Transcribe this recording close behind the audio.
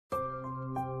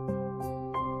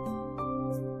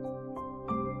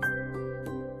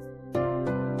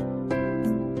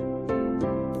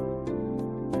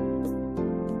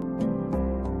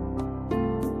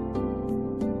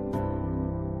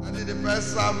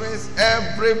first service,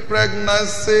 every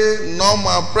pregnancy,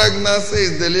 normal pregnancy,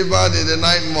 is delivered in the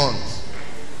 9th month.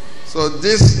 So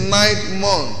this 9th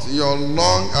month, your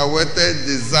long-awaited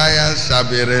desire shall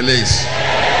be released.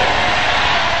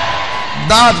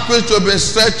 That which you've been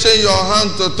stretching your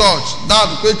hand to touch,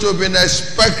 that which you've been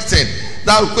expecting,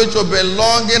 that which you've been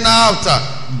longing after,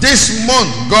 this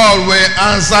month God will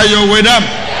answer you with them.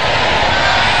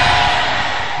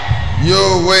 You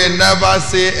will never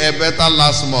see a better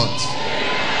last month.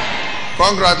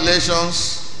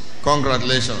 Congratulations,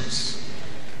 congratulations.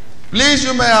 Please,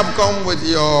 you may have come with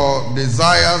your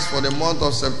desires for the month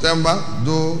of September.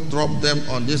 Do drop them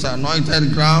on this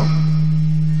anointed ground.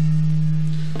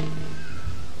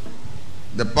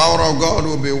 The power of God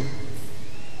will be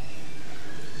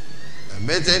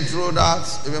emitting through that,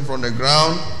 even from the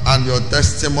ground, and your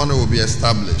testimony will be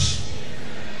established.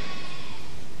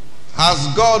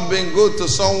 Has God been good to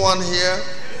someone here?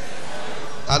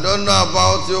 I don't know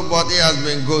about you, but He has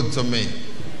been good to me.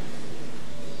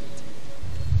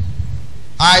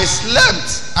 I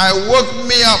slept, I woke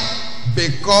me up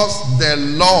because the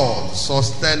Lord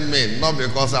sustained me, not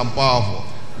because I'm powerful.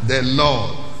 The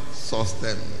Lord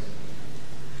sustained me.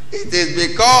 It is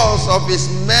because of His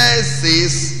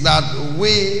mercies that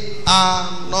we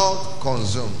are not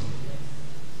consumed.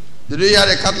 Did you hear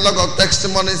the catalog of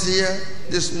testimonies here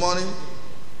this morning?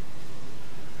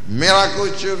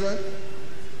 Miracle children.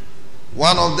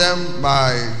 One of them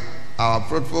by our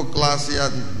fruitful class here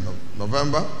in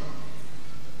November.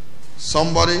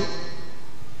 Somebody,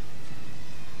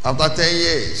 after 10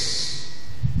 years,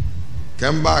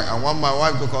 came back and wanted my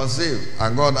wife to conceive,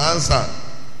 and God answered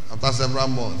after several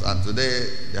months, and today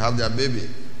they have their baby.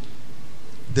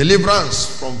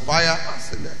 Deliverance from fire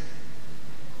accident.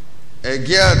 A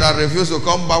girl that refused to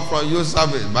come back from youth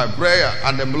service by prayer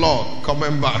and the blood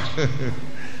coming back.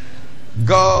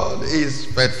 God is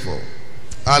faithful.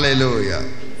 Hallelujah.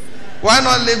 Why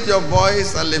not lift your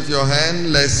voice and lift your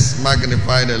hand? Let's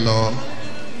magnify the Lord.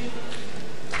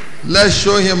 Let's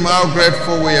show Him how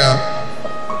grateful we are.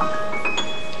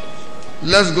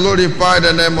 Let's glorify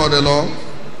the name of the Lord.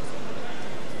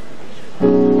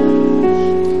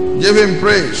 Give Him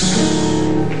praise.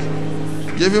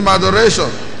 Give Him adoration.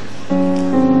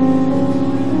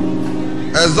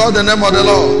 Exalt the name of the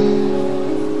Lord.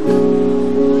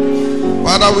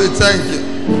 Father, we thank You.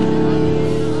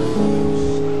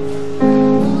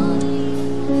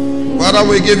 Father,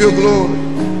 we give You glory.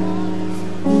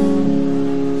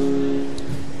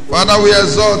 Father, we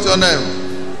exalt Your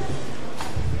name.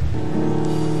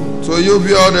 To You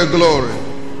be all the glory.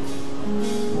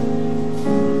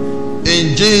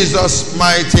 In Jesus'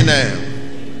 mighty name.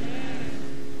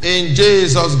 In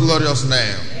Jesus' glorious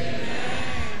name.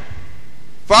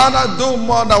 Father, do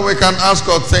more than we can ask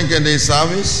or think in this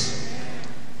service.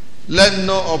 Let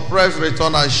no oppressed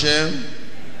return ashamed.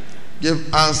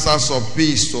 Give answers of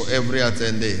peace to every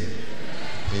attendee.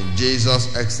 In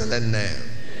Jesus' excellent name.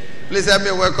 Please help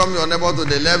me welcome your neighbor to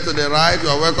the left, to the right. You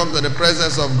are welcome to the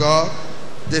presence of God.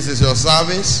 This is your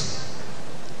service.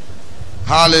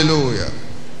 Hallelujah.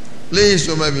 Please,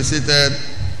 you may be seated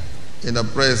in the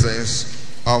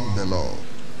presence of the Lord.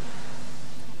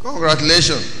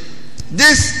 Congratulations.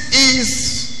 This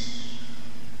is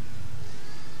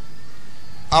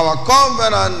our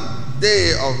covenant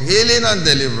day of healing and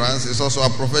deliverance. It's also a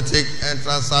prophetic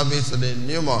entrance service to the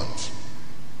new month.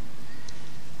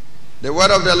 The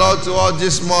word of the Lord to all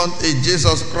this month is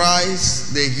Jesus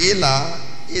Christ, the healer,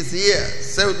 is here.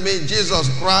 Say with me, Jesus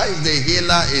Christ, the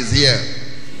healer, is here.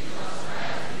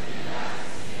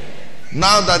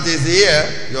 Now that He's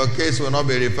here, your case will not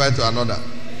be referred to another.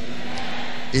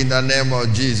 In the name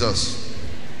of Jesus.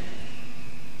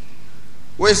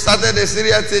 We started a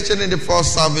serious teaching in the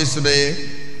first service today.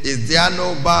 Is there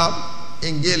no Balm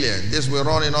in Gilead? This will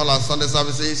run in all our Sunday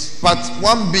services. Part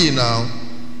 1B now.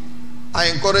 I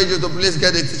encourage you to please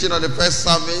get the teaching of the first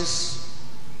service.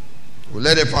 We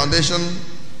lay the foundation.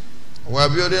 We're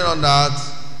building on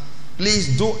that.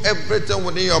 Please do everything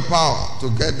within your power to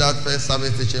get that first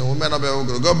service teaching. We may not be able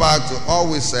to go back to all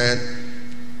we said,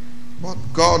 but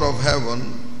God of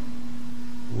heaven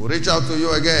will reach out to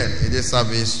you again in this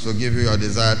service to give you your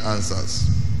desired answers.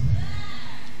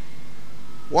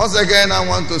 Once again, I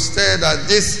want to state that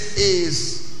this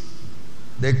is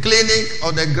the clinic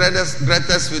of the greatest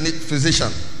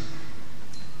physician.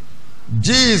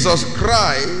 Jesus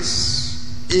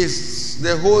Christ is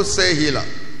the wholesale healer,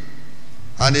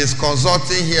 and is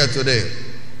consulting here today.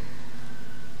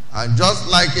 And just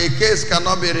like a case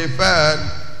cannot be referred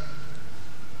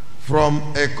from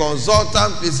a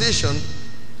consultant physician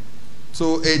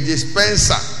to a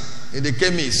dispenser in the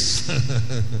chemist,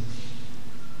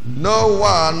 No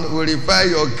one will refer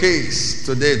your case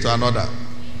today to another.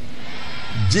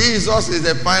 Jesus is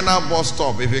the final bus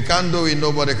stop. If he can't do it,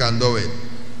 nobody can do it.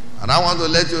 And I want to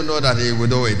let you know that he will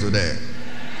do it today.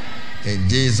 In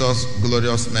Jesus'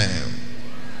 glorious name.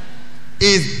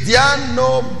 Is there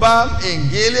no balm in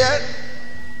Gilead?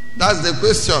 That's the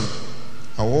question.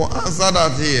 I will answer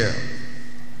that here.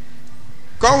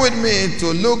 Come with me to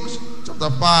Luke chapter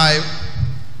 5,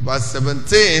 verse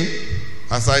 17,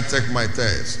 as I take my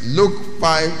text. Luke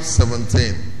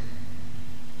 5:17.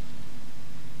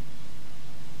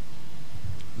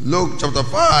 Luke chapter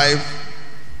 5,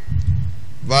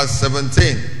 verse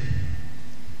 17.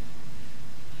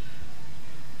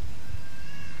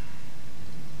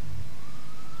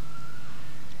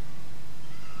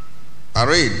 I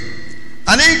read.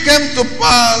 And it came to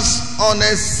pass on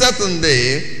a certain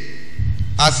day,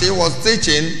 as he was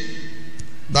teaching,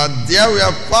 that there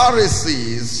were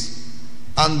Pharisees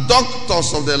and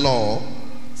doctors of the law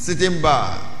sitting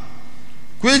by,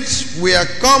 which were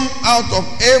come out of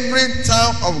every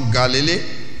town of Galilee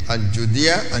and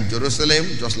Judea and Jerusalem,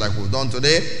 just like we've done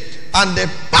today, and the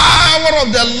power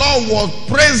of the law was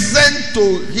present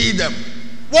to heal them.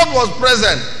 What was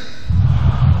present?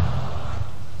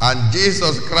 And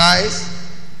Jesus Christ,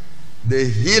 the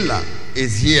healer,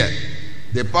 is here.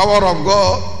 The power of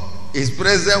God is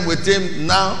present with him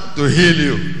now to heal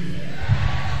you.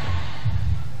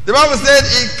 The Bible said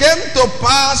it came to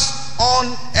pass on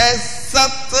a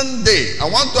certain day. I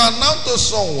want to announce to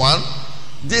someone,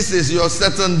 this is your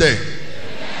certain day.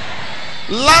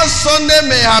 Last Sunday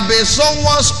may have been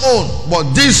someone's own,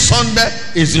 but this Sunday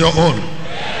is your own.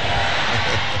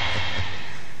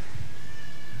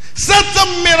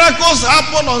 Certain miracles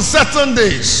happen on certain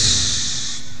days.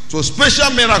 So special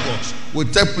miracles will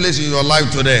take place in your life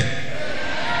today.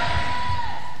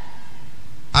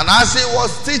 And as he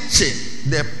was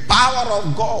teaching, the power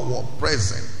of God was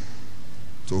present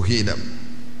to heal them.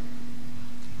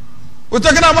 We're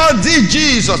talking about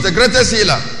Jesus, the greatest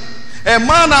healer. A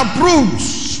man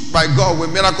approved by God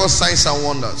with miracles, signs, and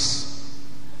wonders.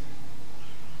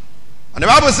 And the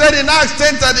Bible said in Acts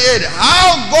 10:38,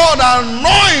 how God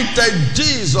anointed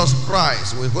Jesus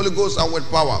Christ with Holy Ghost and with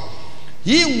power.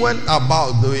 He went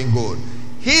about doing good,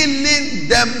 healing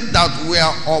them that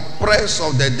were oppressed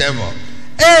of the devil.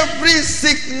 Every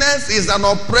sickness is an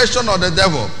oppression of the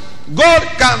devil. God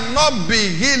cannot be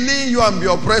healing you and be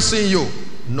oppressing you.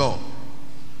 No.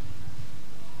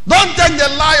 Don't take the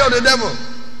lie of the devil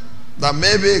that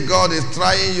maybe God is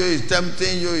trying you, is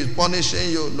tempting you, is punishing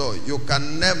you. No, you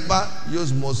can never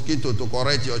use mosquito to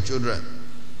correct your children.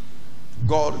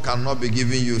 God cannot be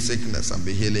giving you sickness and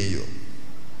be healing you.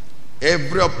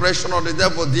 Every oppression of the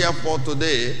devil, therefore,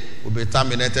 today will be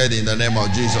terminated in the name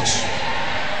of Jesus.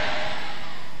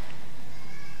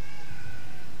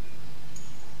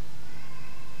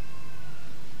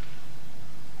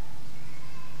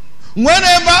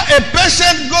 Whenever a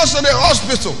patient goes to the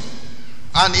hospital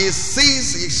and he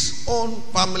sees his own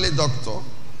family doctor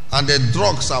and the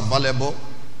drugs are available,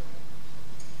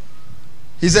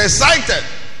 he's excited.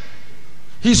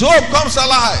 His hope comes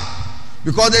alive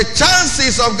because the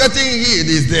chances of getting healed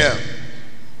is there.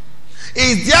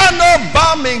 Is there no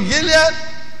balm in Gilead?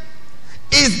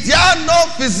 Is there no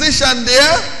physician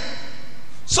there?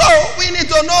 So we need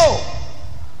to know.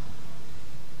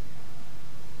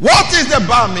 What is the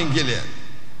balm in Gilead?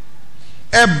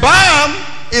 A balm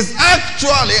is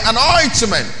actually an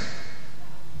ointment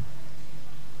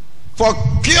for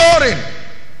curing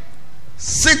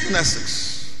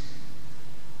sicknesses.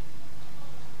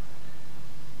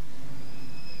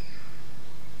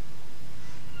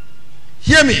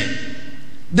 Hear me.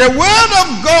 The word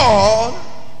of God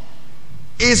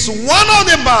is one of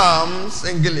the balms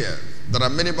in Gilead. There are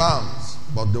many balms,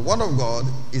 but the word of God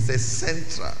is a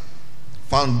central,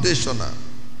 foundational,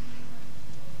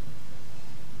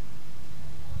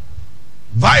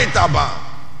 vital balm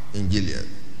in Gilead.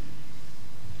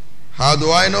 How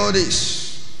do I know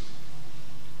this?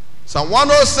 Psalm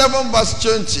 107 verse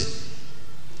 20.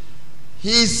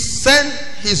 He sent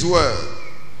his word.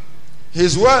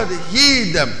 His word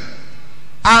healed them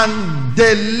and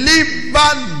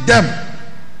delivered them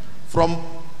from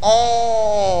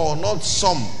all, not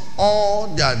some,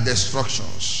 all their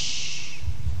destructions.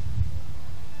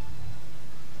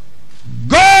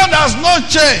 God has not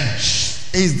changed.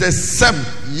 He's the same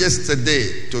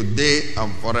yesterday, today,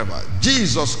 and forever.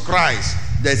 Jesus Christ,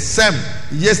 the same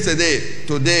yesterday,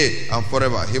 today, and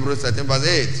forever. Hebrews 13 verse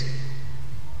 8.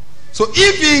 So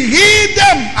if he healed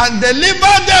them and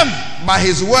delivered them by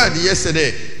his word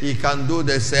yesterday, he can do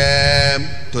the same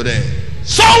today.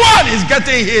 Someone is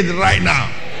getting healed right now.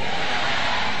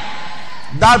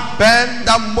 that pain,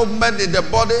 that movement in the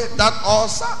body, that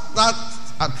ulcer, that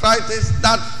arthritis,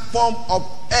 that form of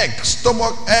ache,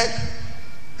 stomach ache,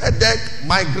 headache,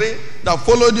 migraine that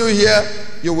followed you here,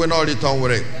 you will not return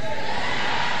with it.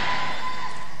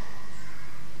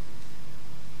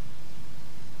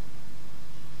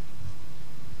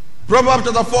 Proverbs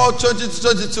chapter 4,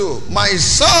 20-22. My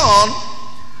son,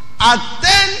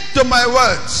 attend to my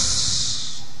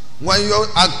words. When you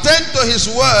attend to his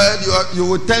word, you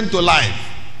will tend to life.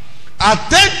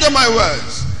 Attend to my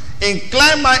words.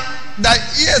 Incline thy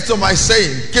ears to my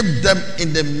saying. Keep them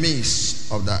in the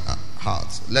midst of thy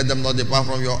heart. Let them not depart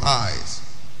from your eyes.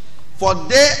 For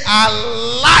they are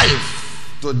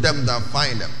life to them that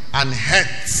find them, and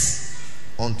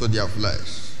health unto their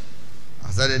flesh. I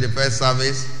said in the first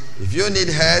service, if you need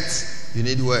health, you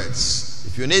need words.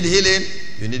 If you need healing,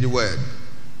 you need the word.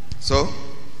 So,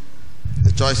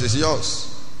 the choice is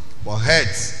yours. But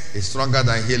health is stronger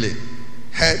than healing.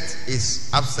 Health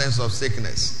is absence of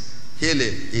sickness.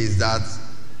 Healing is that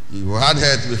you had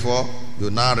health before, you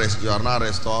are now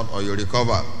restored, or you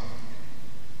recover.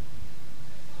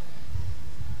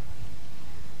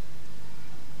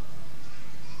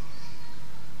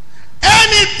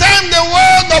 Anytime the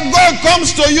word of God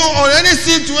comes to you or any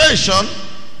situation,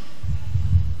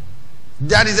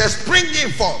 there is a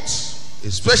springing forth,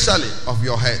 especially of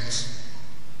your head.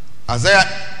 Isaiah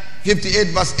 58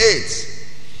 verse 8.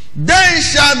 Then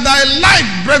shall thy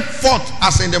light break forth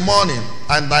as in the morning,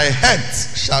 and thy head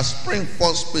shall spring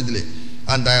forth speedily,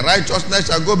 and thy righteousness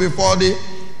shall go before thee.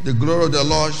 The glory of the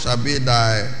Lord shall be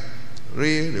thy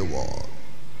reward.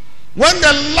 When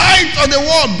the light of the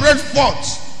world breaks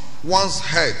forth, one's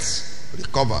head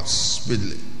recovers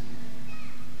speedily.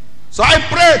 So I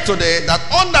pray today that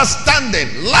understanding,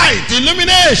 light,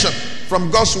 illumination from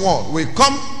God's word will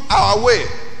come our way,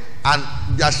 and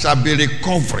there shall be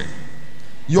recovery.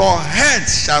 Your head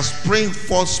shall spring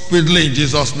forth speedily in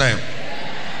Jesus' name.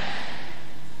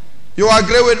 You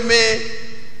agree with me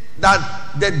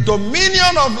that the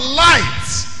dominion of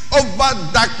light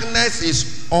over darkness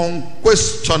is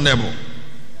unquestionable.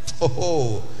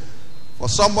 Oh, for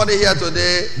somebody here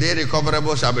today, the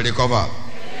irrecoverable shall be recovered.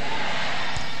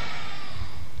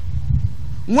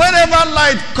 Whenever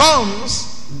light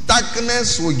comes,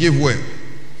 darkness will give way.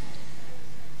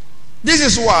 This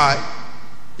is why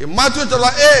in Matthew chapter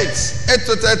 8,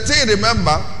 8-13,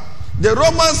 remember, the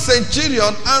Roman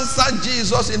centurion answered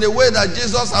Jesus in a way that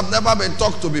Jesus had never been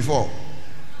talked to before.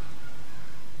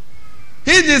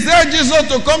 He desired Jesus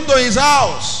to come to his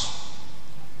house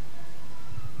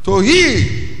to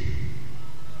heal.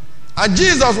 And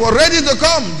Jesus was ready to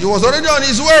come. He was already on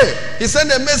his way. He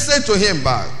sent a message to him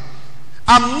back.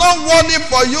 I'm not worthy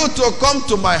for you to come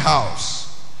to my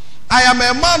house. I am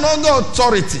a man under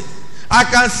authority. I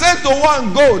can say to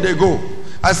one, go, they go.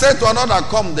 I say to another,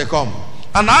 come, they come.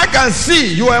 And I can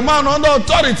see you are a man under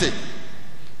authority.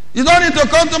 You don't need to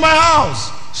come to my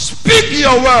house. Speak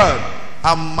your word,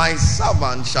 and my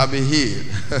servant shall be healed.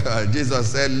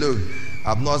 Jesus said, look,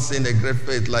 I've not seen a great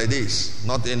faith like this,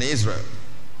 not in Israel.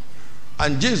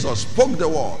 And Jesus spoke the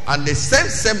word, and the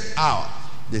same hour,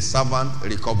 the servant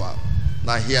recovered.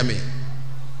 Now hear me.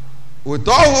 With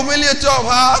all humility of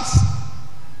heart,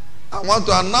 I want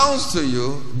to announce to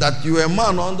you that you are a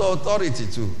man under authority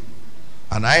too.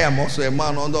 And I am also a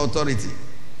man under authority.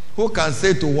 Who can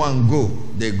say to one, go,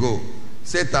 they go.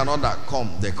 Say to another,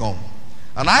 come, they come.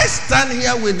 And I stand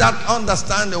here with that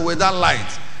understanding, with that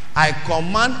light. I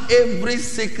command every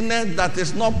sickness that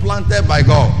is not planted by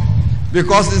God.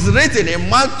 Because it's written in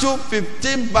Matthew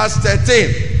 15 verse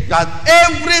 13 that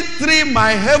every tree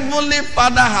my heavenly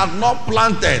Father had not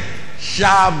planted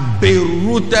shall be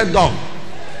rooted up.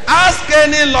 Ask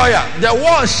any lawyer. The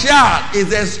word shall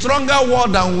is a stronger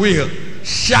word than will.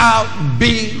 Shall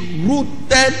be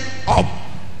rooted up.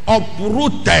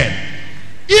 Uprooted.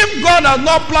 If God has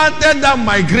not planted that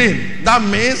migraine, that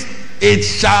means it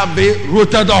shall be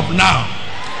rooted up now.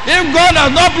 If God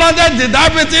has not planted the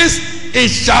diabetes, it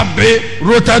shall be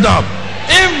rooted up.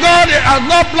 If God has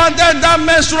not planted that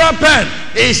menstrual pain,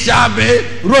 it shall be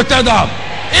rooted up.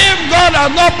 If God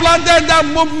has not planted that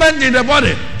movement in the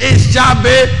body, it shall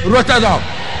be rooted up.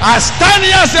 I stand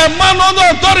here as a man under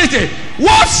authority.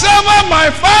 Whatsoever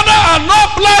my Father has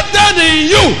not planted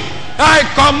in you, I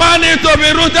command it to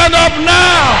be rooted up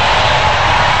now.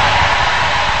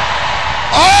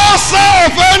 Also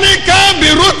of any kind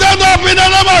be rooted up in the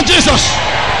name of Jesus.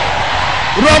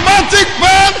 Romantic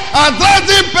pain,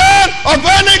 arthritic pain of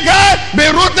any kind be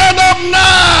rooted up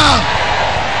now.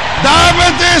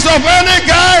 Diabetes of any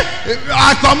kind,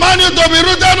 I command you to be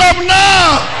rooted up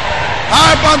now.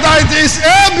 Hepatitis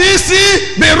A, B, C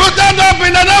be rooted up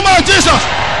in the name of Jesus.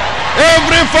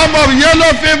 Every form of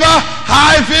yellow fever,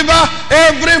 high fever,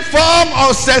 every form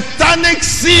of satanic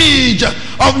siege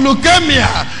of leukemia,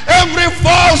 every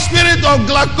foul spirit of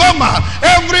glaucoma,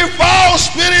 every foul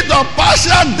spirit of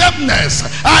partial deafness,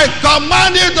 I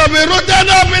command you to be rooted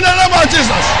up in the name of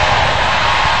Jesus.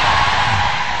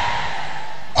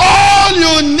 All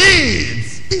you need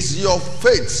is your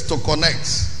faith to connect,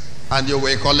 and you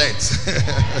will collect.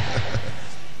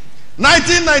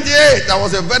 1998, I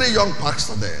was a very young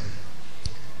pastor then.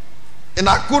 In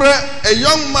Akure, a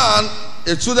young man,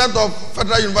 a student of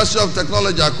Federal University of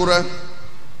Technology, Akure,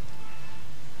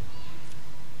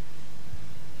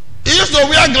 he used to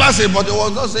wear glasses, but he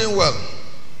was not saying well,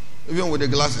 even with the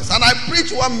glasses. And I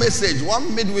preached one message,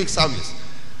 one midweek service.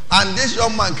 And this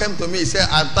young man came to me, he said,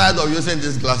 I'm tired of using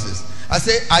these glasses. I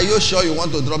said, are you sure you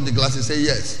want to drop the glasses? He said,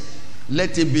 yes.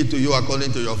 Let it be to you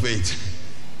according to your faith.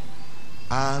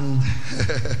 And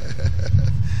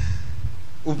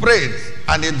we prayed,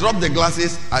 and he dropped the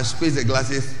glasses. I squeezed the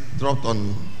glasses, dropped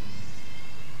on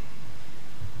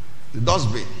the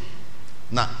dustbin.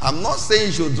 Now, I'm not saying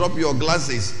you should drop your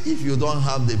glasses if you don't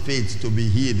have the faith to be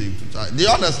healed. Do you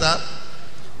understand?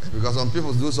 Because some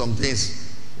people do some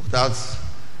things without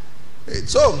faith.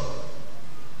 So,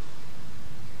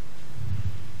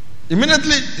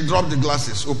 immediately he dropped the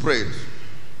glasses. We prayed.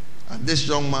 And this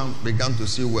young man began to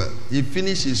see well. He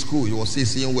finished his school. He was still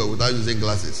seeing well without using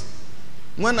glasses.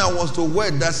 When I was to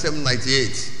wed that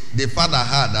 798, the father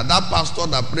heard that pastor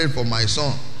that prayed for my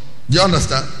son. Do you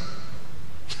understand?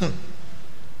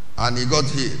 And he got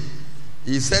healed.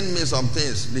 He sent me some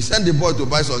things. He sent the boy to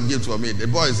buy some gifts for me. The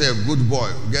boy said, good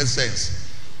boy, get sense.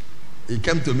 He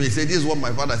came to me, he said, this is what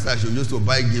my father said I should use to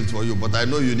buy gifts for you, but I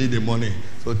know you need the money,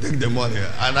 so take the money.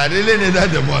 And I really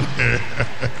needed the money.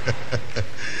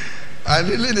 I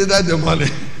really needed the money.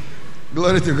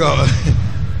 Glory to God.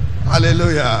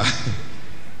 Hallelujah.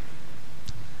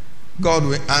 God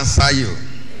will answer you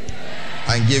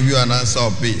and give you an answer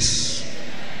of peace.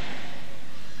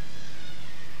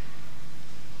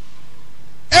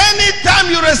 Anytime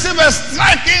you receive a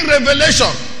striking revelation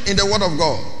in the Word of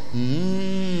God,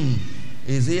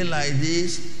 is it like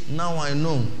this? Now I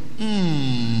know.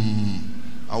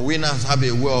 And winners have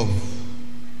a way of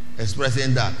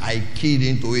expressing that. I keyed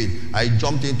into it. I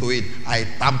jumped into it. I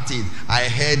tapped it. I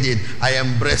heard it. I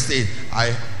embraced it.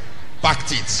 I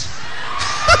packed it.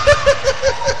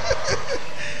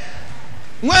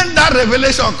 When that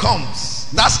revelation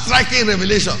comes, that striking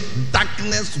revelation,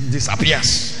 darkness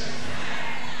disappears.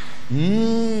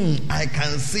 I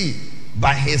can see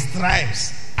by his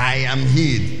stripes I am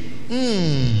healed.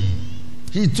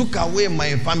 He took away my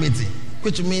infirmity,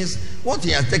 which means what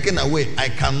he has taken away, I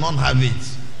cannot have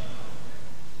it.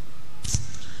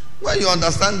 When you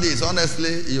understand this,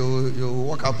 honestly, you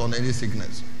walk out on any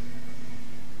sickness.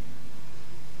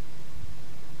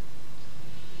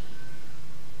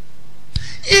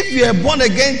 If you are born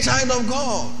again child of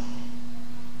God,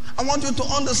 I want you to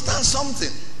understand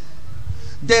something.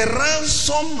 The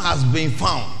ransom has been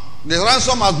found. The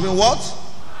ransom has been what?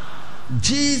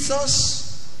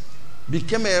 Jesus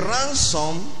became a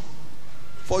ransom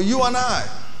for you and I.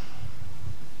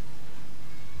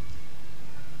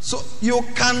 So you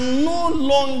can no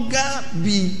longer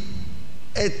be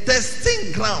a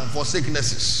testing ground for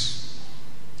sicknesses,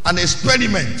 an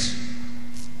experiment.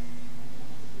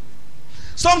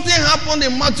 Something happened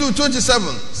in Matthew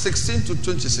 27, 16 to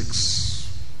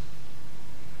 26.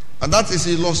 And that is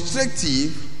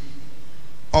illustrative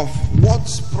of what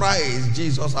price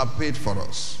Jesus has paid for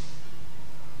us.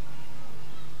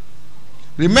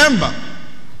 Remember,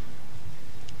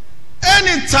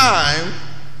 anytime,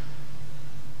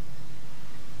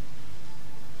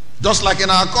 just like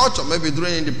in our culture, maybe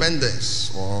during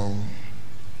independence or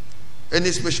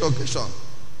any special occasion,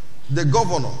 the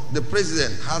governor, the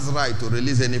president has right to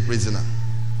release any prisoner.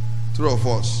 True or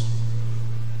false?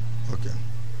 Okay.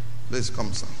 Please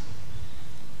come, sir.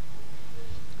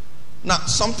 Now,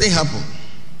 something happened.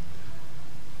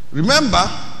 Remember,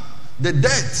 the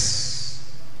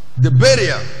death, the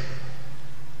burial,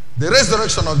 the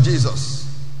resurrection of Jesus.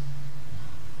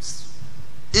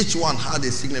 Each one had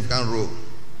a significant role.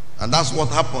 And that's what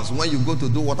happens when you go to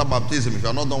do water baptism. If you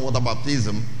have not done water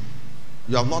baptism,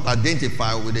 you have not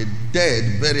identified with the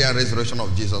dead, burial, resurrection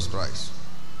of Jesus Christ.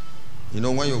 You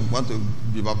know, when you want to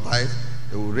be baptized,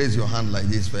 they will raise your hand like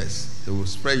this first. They will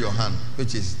spread your hand,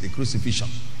 which is the crucifixion.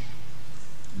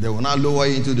 They will now lower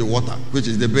you into the water, which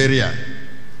is the burial.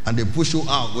 And they push you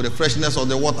out with the freshness of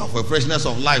the water for the freshness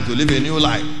of life to live a new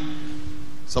life.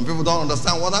 Some people don't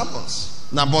understand what happens.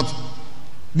 Now, but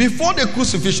before the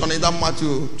crucifixion in that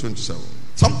Matthew 27,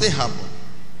 something happened.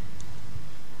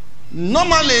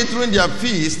 Normally, during their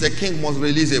feast, the king must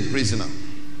release a prisoner.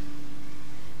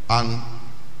 And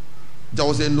there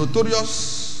was a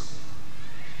notorious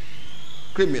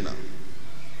criminal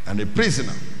and a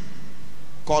prisoner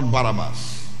called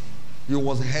Barabbas. He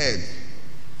was held.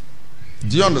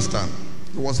 Do you understand?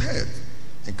 He was held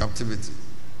in captivity.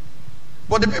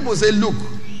 But the people say, look,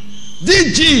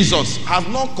 this Jesus has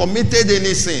not committed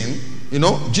any sin. You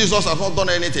know, Jesus has not done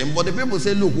anything. But the people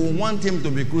say, look, we want him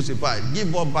to be crucified.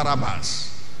 Give up Barabbas.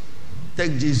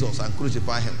 Take Jesus and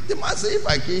crucify him. The man say, if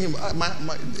I kill him,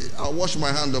 I'll wash my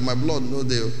hand on my blood. No,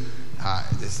 they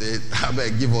say, I better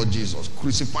give up Jesus.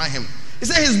 Crucify him. He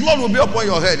said, his blood will be upon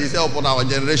your head. He said, upon our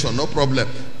generation, no problem.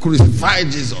 Crucify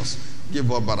Jesus. Give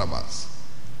up Barabbas.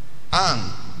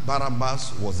 And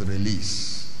Barabbas was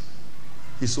released.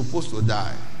 He's supposed to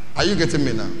die. Are you getting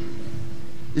me now?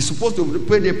 He's supposed to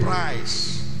pay the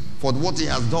price for what he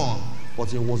has done, but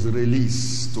he was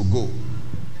released to go.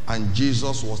 And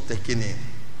Jesus was taken in.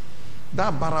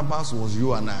 That Barabbas was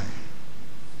you and I.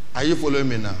 Are you following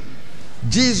me now?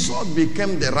 Jesus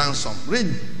became the ransom.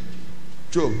 Read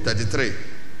Job 33,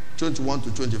 21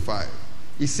 to 25.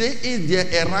 He said, if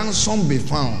there a ransom be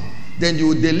found, then you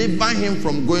will deliver him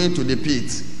from going to the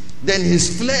pit. Then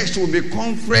his flesh will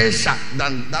become fresher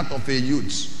than that of a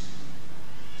youth.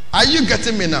 Are you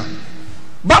getting me now?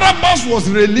 Barabbas was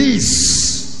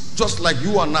released just like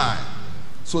you and I,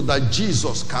 so that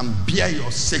Jesus can bear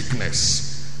your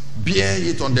sickness, bear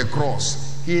it on the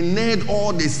cross. He nailed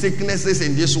all the sicknesses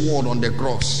in this world on the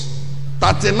cross.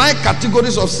 39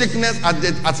 categories of sickness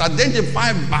as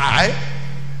identified by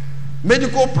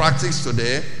medical practice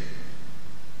today.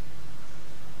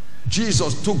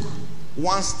 Jesus took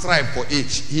one stripe for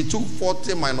each. He took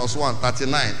 40 minus 1,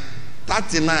 39.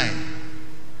 39.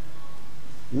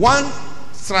 One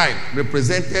stripe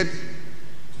represented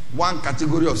one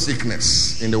category of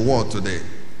sickness in the world today.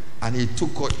 And he took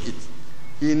it.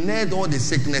 He nailed all the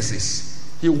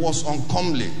sicknesses. He was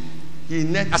uncomely.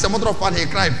 As a matter of fact, he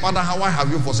cried, Father, why have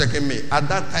you forsaken me? At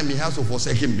that time, he has to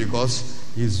forsake him because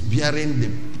he's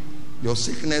bearing your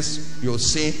sickness, your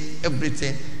sin,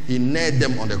 everything. He nailed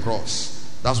them on the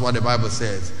cross. That's what the Bible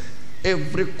says.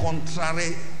 Every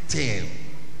contrary thing,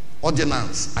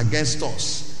 ordinance against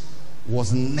us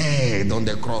was nailed on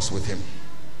the cross with him.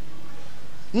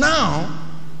 Now,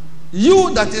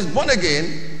 you that is born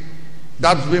again,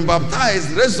 that's been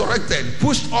baptized, resurrected,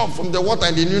 pushed up from the water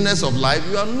in the newness of life,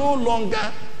 you are no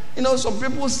longer, you know, some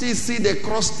people see the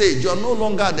cross stage. You are no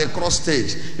longer at the cross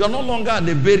stage. You are no longer at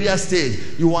the burial stage.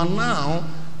 You are now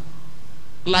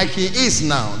like he is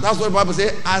now. That's what the Bible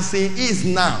says, as he is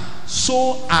now,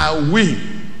 so are we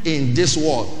in this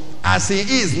world. As he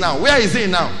is now. Where is he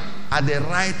now? At the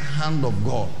right hand of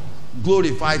God.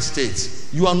 Glorified state.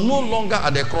 You are no longer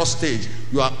at the cross stage.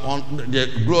 You are on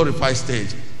the glorified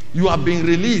stage. You are being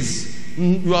released.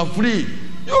 You are free.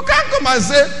 You can't come and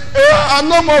say, hey, I'm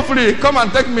no more free. Come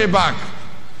and take me back.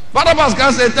 Barabbas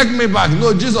can't say, take me back.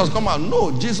 No, Jesus, come on.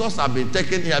 No, Jesus has been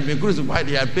taken. He has been crucified.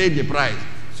 He has paid the price.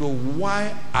 So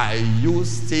why are you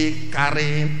still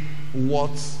carrying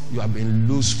what you have been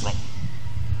loose from?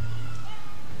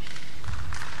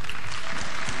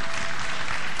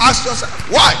 Ask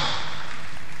yourself, why?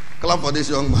 Clap for this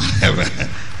young man.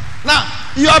 Now,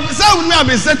 you have said with me, I have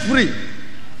been set free.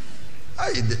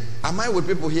 Am I with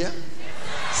people here?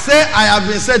 Say, I have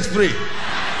been set free.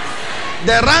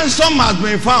 The ransom has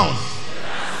been found.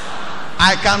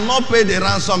 I cannot pay the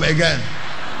ransom again.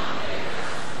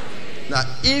 Now,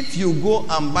 if you go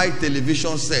and buy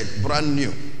television set, brand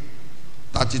new,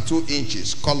 32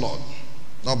 inches, colored,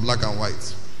 not black and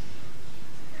white,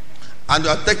 and you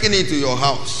are taking it to your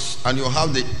house, and you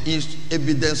have the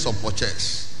evidence of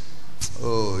purchase.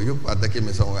 Oh, you are taking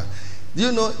me somewhere. Do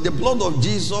you know the blood of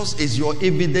Jesus is your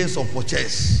evidence of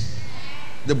purchase?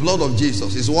 The blood of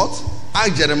Jesus is what?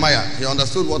 Ask Jeremiah. He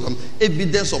understood what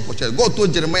evidence of purchase. God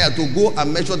told Jeremiah to go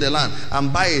and measure the land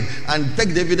and buy it and take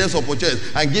the evidence of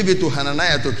purchase and give it to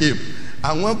Hananiah to keep.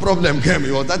 And when problem came,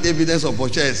 it was that evidence of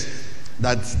purchase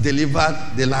that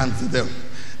delivered the land to them.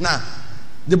 Now,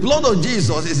 the blood of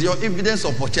Jesus is your evidence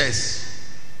of purchase.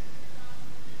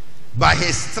 By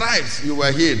his stripes you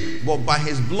were healed, but by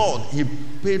his blood he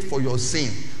paid for your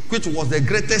sin, which was the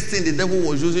greatest thing the devil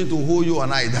was using to hold you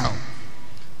and I down.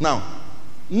 Now,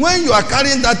 when you are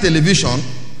carrying that television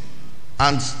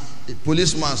and a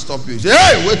policeman stop you, say,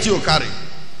 hey, what you carry?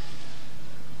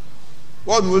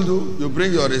 What will do? You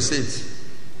bring your receipt.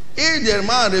 If the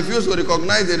man refuses to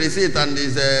recognize the receipt and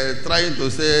is trying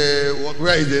to say,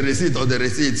 where is the receipt or the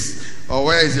receipts? Or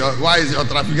why is your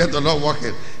trafficator not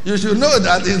working? You should know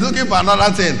that he's looking for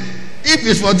another thing. If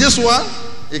it's for this one,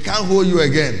 he can't hold you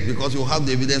again because you have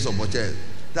the evidence of purchase.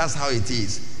 That's how it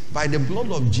is. By the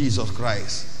blood of Jesus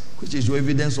Christ, which is your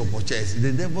evidence of purchase,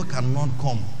 the devil cannot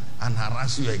come and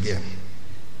harass you again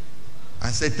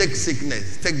and say, take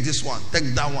sickness, take this one,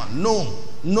 take that one.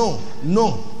 No.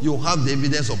 You have the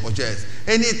evidence of purchase.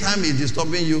 Anytime he's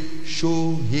disturbing you,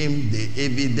 show him the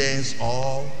evidence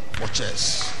of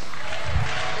purchase.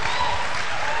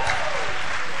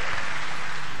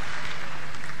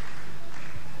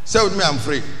 Say with me, I'm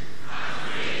free.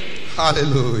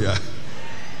 Hallelujah.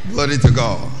 Glory to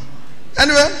God.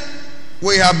 Anyway,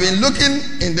 we have been looking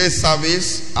in this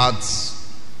service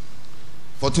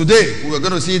for today, we're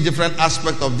going to see different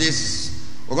aspects of this.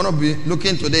 We're going to be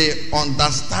looking today,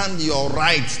 understand your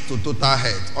right to total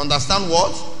health. Understand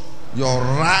what? Your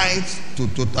right to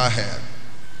total health.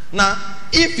 Now,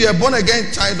 if you're a born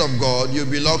again child of God, you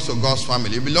belong to God's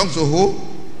family. You belong to who?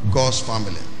 God's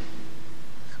family.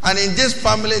 And in this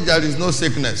family, there is no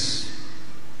sickness.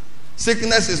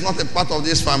 Sickness is not a part of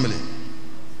this family.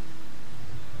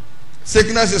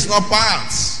 Sickness is not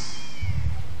part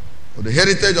of the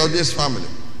heritage of this family.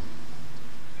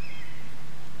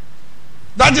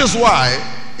 That is why,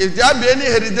 if there be any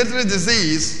hereditary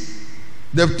disease,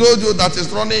 they've told you that is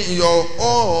running in your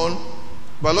own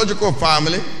biological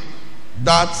family,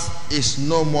 that is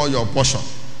no more your portion.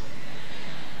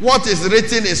 What is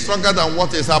written is stronger than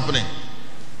what is happening.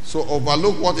 So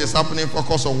overlook what is happening,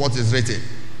 focus on what is written.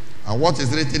 And what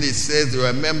is written, it says you are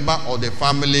a member of the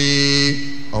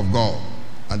family of God.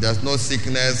 And there's no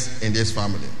sickness in this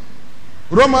family.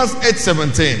 Romans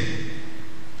 8:17.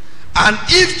 And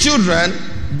if children,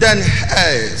 then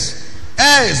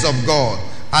heirs of God,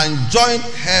 and joint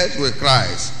heirs with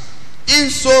Christ.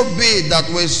 If so be that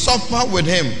we suffer with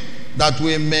him, that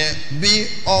we may be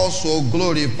also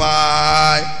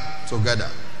glorified together.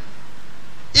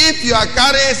 If you are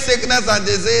carrying sickness and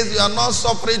disease, you are not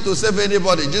suffering to save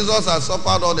anybody. Jesus has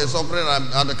suffered all the suffering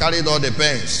and carried all the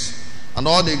pains and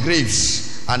all the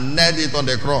griefs and nailed it on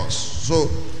the cross. So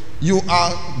you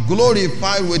are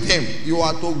glorified with him. You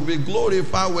are to be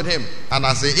glorified with him. And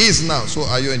as he is now, so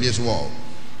are you in this world.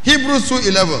 Hebrews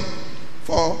 2:11.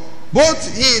 For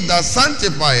both he that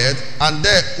sanctifieth and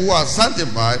they who are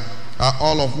sanctified are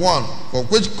all of one, for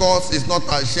which cause is not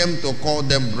ashamed to call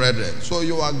them brethren. So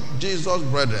you are Jesus'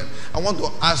 brethren. I want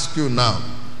to ask you now,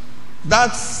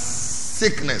 that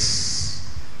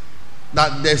sickness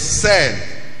that they said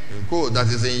that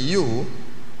is in you,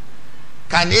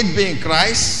 can it be in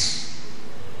Christ?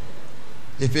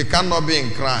 If it cannot be in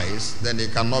Christ, then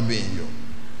it cannot be in you.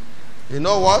 You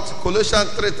know what? Colossians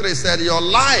 3:3 said, your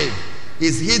life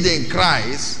is hid in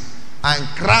Christ and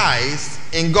Christ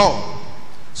in God.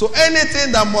 So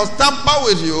anything that must tamper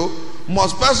with you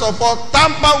must first of all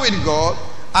tamper with God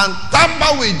and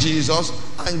tamper with Jesus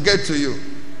and get to you.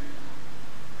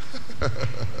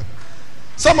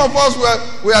 Some of us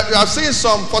we have seen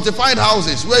some fortified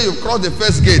houses where you cross the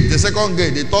first gate, the second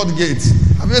gate, the third gate.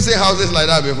 Have you seen houses like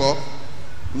that before?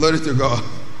 Glory to God.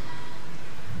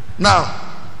 Now,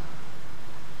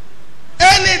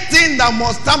 anything that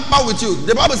must tamper with you,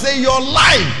 the Bible says your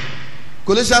life,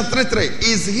 Colossians 3:3,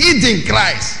 is hid in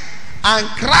Christ, and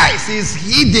Christ is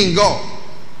hid in God.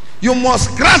 You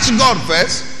must scratch God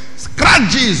first,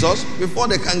 scratch Jesus before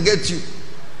they can get you.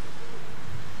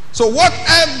 So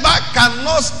whatever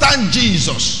cannot stand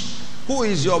Jesus, who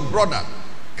is your brother,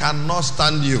 cannot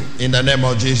stand you in the name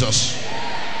of Jesus.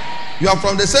 You are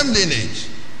from the same lineage.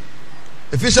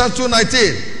 Ephesians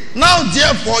 2:19. Now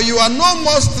therefore you are no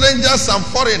more strangers and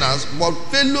foreigners, but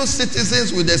fellow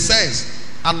citizens with the saints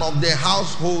and of the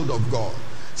household of God.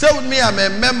 Say with me, I'm a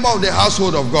member of the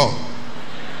household of God.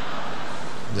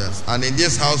 Yes, and in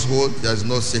this household there is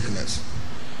no sickness.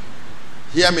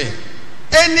 Hear me.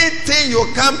 Anything you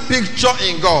can't picture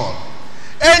in God,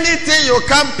 anything you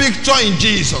can't picture in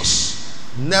Jesus,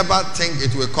 never think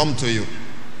it will come to you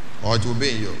or it will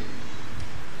be in you.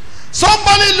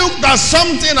 Somebody looked at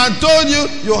something and told you,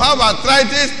 you have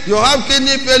arthritis, you have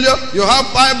kidney failure, you have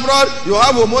fibroid, you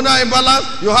have hormonal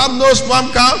imbalance, you have no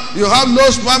sperm count, you have no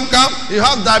sperm count, you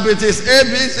have diabetes A,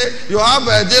 B, C, you have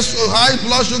this high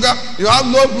blood sugar, you have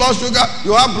low blood sugar,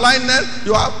 you have blindness,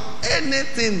 you have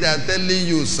anything they are telling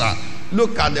you, sir.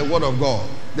 Look at the word of God.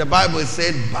 The Bible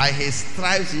said, by his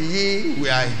stripes ye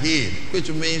were healed,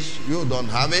 which means you don't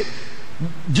have it.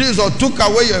 Jesus took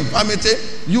away your infirmity,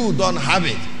 you don't have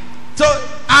it. So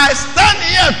I stand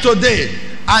here today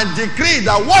and decree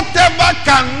that whatever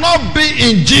cannot be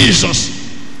in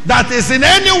Jesus, that is in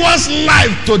anyone's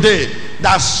life today,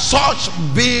 that such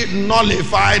be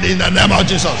nullified in the name of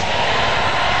Jesus.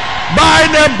 By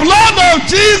the blood of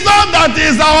Jesus, that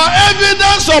is our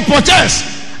evidence of purchase,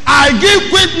 I give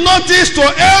quick notice to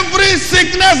every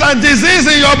sickness and disease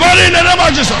in your body in the name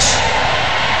of Jesus.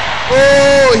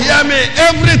 Oh, hear me.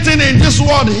 Everything in this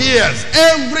world hears.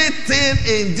 Everything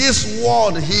in this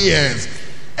world hears.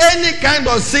 Any kind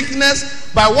of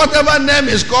sickness, by whatever name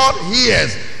is called,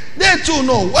 hears. They too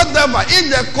know whatever. If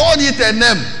they call it a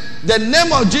name, the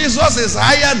name of Jesus is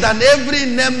higher than every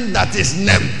name that is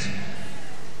named.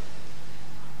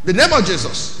 The name of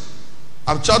Jesus.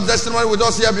 I've shared testimony with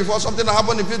us here before. Something that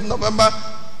happened on 5th November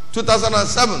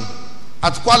 2007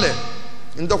 at Kwale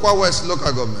in Dokwa West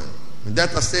local government. In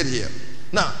Delta State here.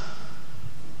 Now,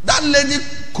 that lady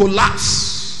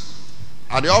collapsed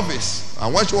at the office,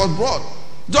 and when she was brought,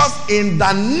 just in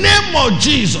the name of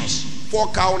Jesus,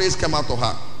 4 cowries came out of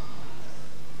her.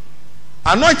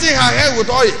 Anointing her head with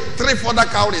oil, 3 further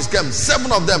cowries came,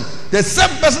 7 of them. The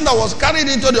same person that was carried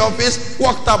into the office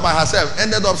walked out by herself,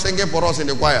 ended up singing for us in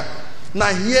the choir.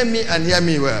 Now hear me and hear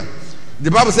me well.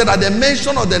 The Bible said that the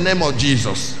mention of the name of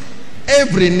Jesus,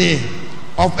 every knee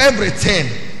of everything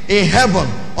in heaven,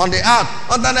 on the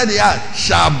earth, under the earth,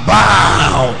 shall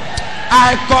bow.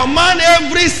 I command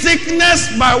every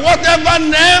sickness by whatever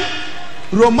name,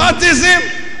 rheumatism,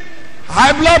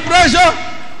 high blood pressure,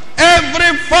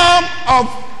 every form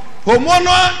of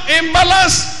hormonal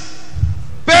imbalance,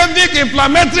 pelvic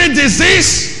inflammatory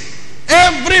disease,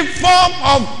 every form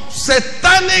of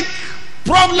satanic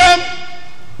problem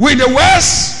with the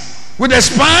waist, with the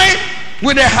spine,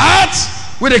 with the heart,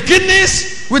 with the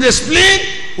kidneys, with the spleen,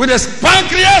 with the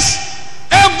pancreas,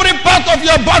 every part of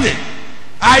your body.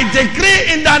 I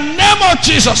decree in the name of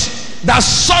Jesus that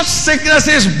such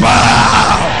sicknesses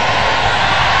bow,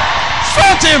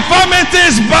 such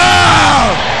infirmities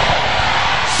bow,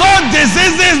 such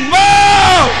diseases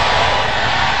bow.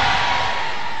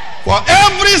 For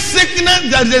every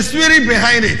sickness, there's a spirit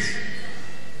behind it.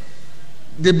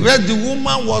 The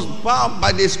woman was bound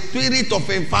by the spirit of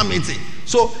infirmity.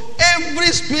 So every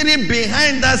spirit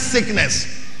behind that sickness,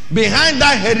 behind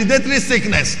that hereditary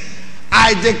sickness,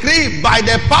 I decree by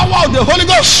the power of the Holy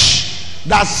Ghost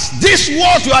that these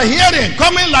words you are hearing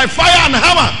coming like fire and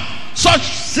hammer, such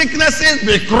sicknesses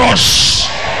be crushed.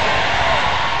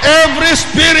 Every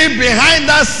spirit behind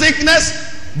that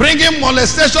sickness, bringing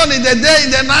molestation in the day,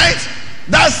 in the night,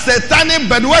 that satanic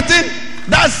bedwetting,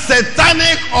 that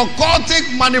satanic occultic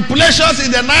manipulations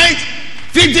in the night,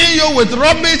 feeding you with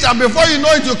rubbish, and before you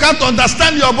know it, you can't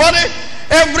understand your body.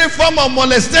 Every form of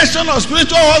molestation of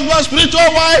spiritual husband,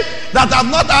 spiritual wife that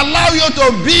have not allowed you to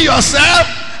be yourself,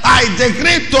 I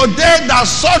decree today that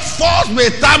such force be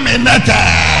terminated.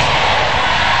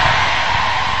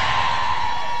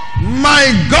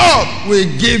 My God will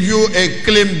give you a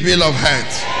clean bill of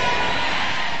health.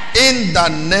 In the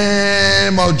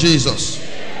name of Jesus.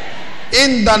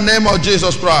 In the name of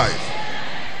Jesus Christ.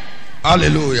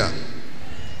 Hallelujah.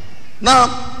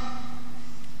 Now,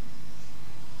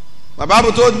 my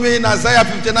Bible told me in Isaiah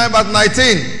 59 verse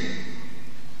 19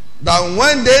 that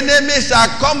when the enemy shall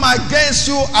come against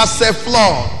you as a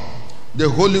flood, the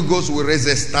Holy Ghost will raise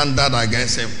a standard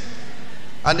against him.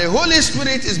 And the Holy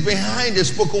Spirit is behind the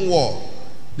spoken word.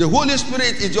 The Holy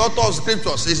Spirit is the author of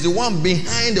scriptures, is the one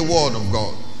behind the word of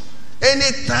God.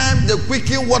 Anytime the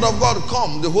quickening word of God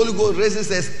comes, the Holy Ghost raises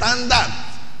a standard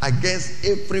against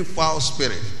every foul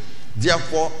spirit.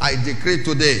 Therefore, I decree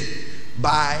today,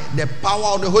 by the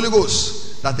power of the Holy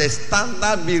Ghost, that a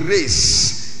standard be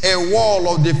raised, a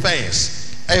wall of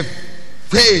defense, a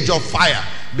page of fire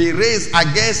be raised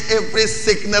against every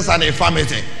sickness and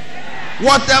infirmity.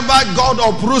 Whatever God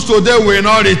approves today will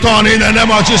not return in the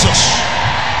name of Jesus.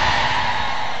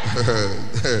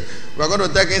 We're going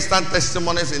to take instant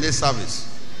testimonies in this service.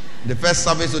 The first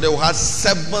service today will have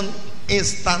 7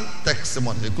 instant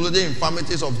testimonies, including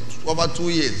infirmities of over 2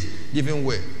 years giving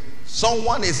way.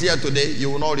 Someone is here today, you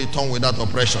will not return with that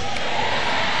oppression.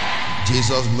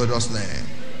 Jesus' glorious name.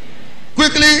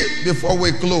 Quickly, before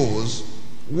we close,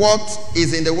 what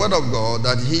is in the Word of God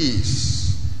that He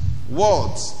is?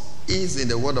 What is in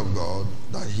the Word of God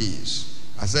that He is?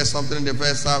 I said something in the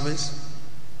first service,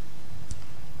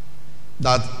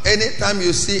 that anytime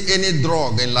you see any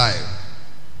drug in life,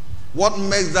 what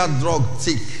makes that drug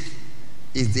tick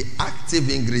is the active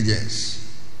ingredients.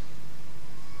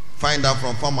 Find out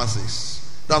from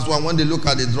pharmacists. That's why when they look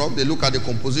at the drug, they look at the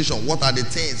composition. What are the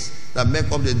things that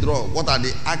make up the drug? What are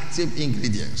the active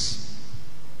ingredients?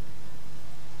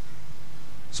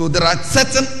 So there are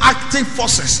certain active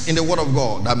forces in the Word of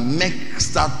God that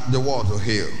makes the Word to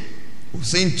heal. We've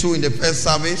seen 2 in the first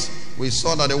service. We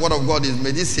saw that the Word of God is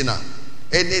medicinal.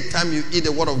 Anytime you eat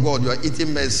the Word of God, you are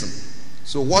eating medicine.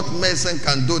 So what medicine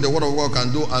can do, the Word of God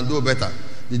can do and do better.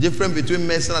 The difference between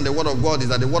medicine and the Word of God is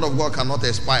that the Word of God cannot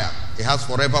expire. It has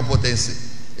forever potency.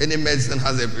 Any medicine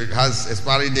has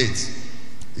expiry date.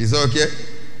 Is it okay?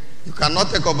 You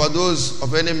cannot take overdose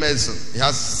of any medicine. It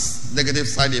has negative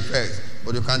side effects.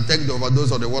 But you can take the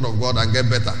overdose of the word of God and get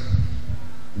better.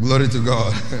 Glory to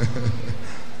God.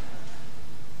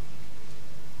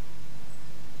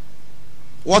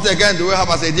 What again do we have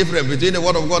as a difference between the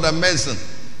word of God and medicine?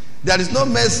 There is no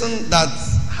medicine that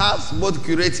has both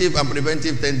curative and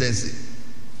preventive tendency.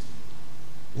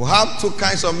 We have two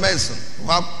kinds of medicine. We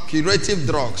have curative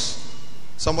drugs.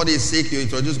 Somebody is sick, you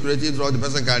introduce curative drug, the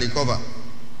person can recover.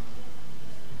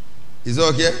 Is it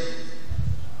okay?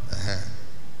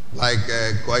 Like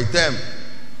Coitem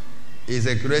is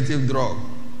a curative drug.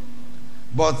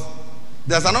 But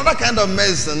there's another kind of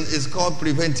medicine, it's called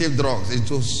preventive drugs. It's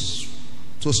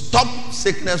to stop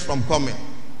sickness from coming.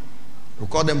 We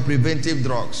call them preventive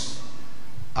drugs.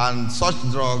 And such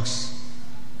drugs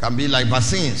can be like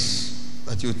vaccines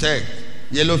that you take.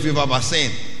 Yellow fever vaccine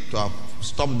to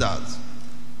stop that.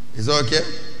 Is it okay?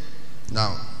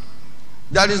 Now,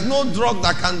 there is no drug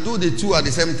that can do the two at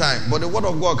the same time, but the word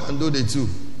of God can do the two.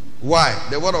 Why?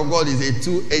 The word of God is a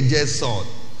two-edged sword.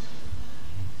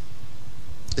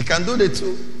 It can do the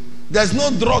two. There's no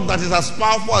drug that is as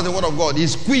powerful as the word of God.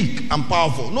 It's quick and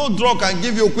powerful. No drug can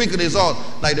give you a quick result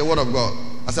like the word of God.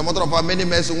 As a matter of fact, many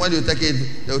medicine, when you take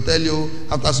it, they'll tell you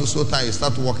after so time you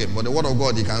start working. But the word of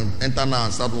God, you can enter now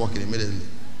and start working immediately.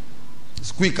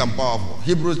 It's quick and powerful.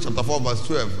 Hebrews chapter 4 verse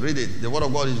 12. Read it. The word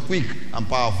of God is quick and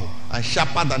powerful and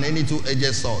sharper than any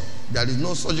two-edged sword. There is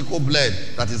no surgical blade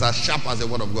that is as sharp as the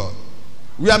word of God.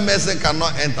 Where medicine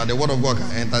cannot enter, the word of God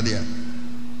can enter there.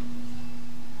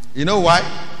 You know why?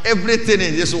 Everything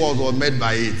in this world was made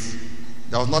by it.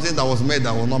 There was nothing that was made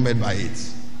that was not made by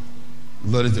it.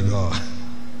 Glory to God.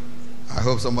 I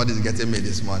hope somebody is getting me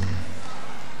this morning.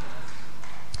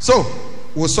 So,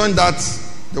 we saw that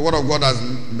the word of God as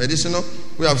medicinal.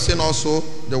 We have seen also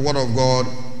the word of God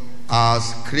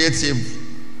as creative.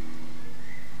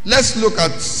 Let's look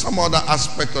at some other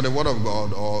aspect of the word of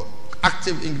God or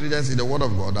active ingredients in the word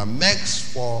of God that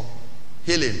makes for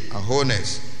healing and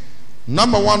wholeness.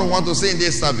 Number one we want to see in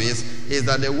this service is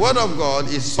that the word of God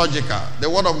is surgical. The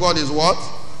word of God is what?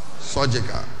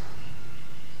 Surgical.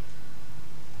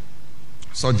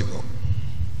 Surgical.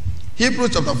 Hebrews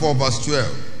chapter 4 verse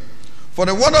 12. For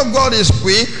the word of God is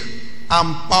quick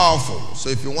and powerful. So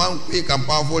if you want quick and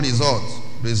powerful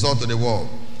result to the word.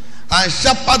 And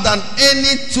sharper than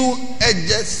any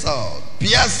two-edged sword,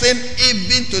 piercing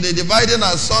even to the dividing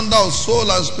asunder of soul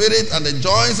and spirit and the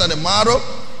joints and the marrow,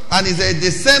 and is a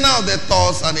discerner of the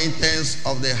thoughts and intents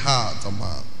of the heart of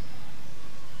man.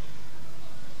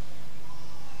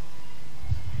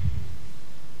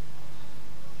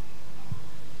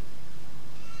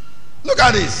 Look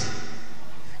at this.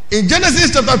 In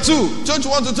Genesis chapter 2,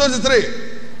 21 to 23,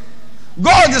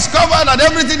 God discovered that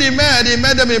everything he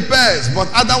made them in pairs, but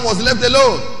Adam was left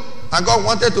alone. And God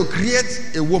wanted to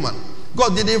create a woman.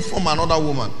 God didn't form another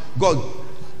woman. God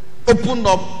opened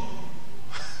up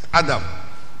Adam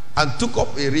and took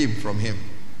up a rib from him.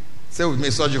 Say with me,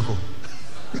 surgical.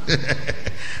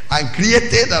 And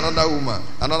created another woman,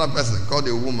 another person called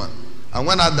a woman. And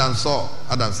when Adam saw,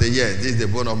 Adam said, yeah, this is the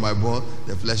bone of my bone,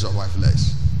 the flesh of my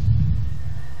flesh.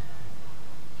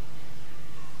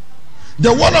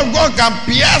 The word of God can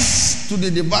pierce to the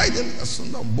dividing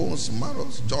asunder bones,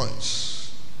 marrows,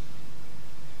 joints.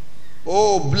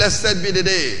 Oh, blessed be the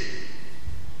day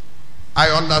I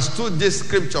understood this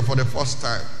scripture for the first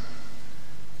time.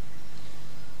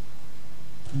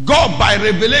 God by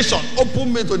revelation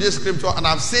opened me to this scripture, and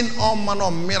I've seen all manner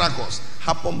of miracles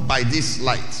happen by this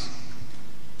light.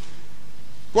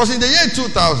 Because in the year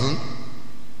 2000,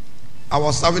 I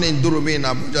was serving in Durumi in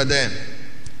Abuja then.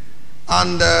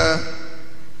 And a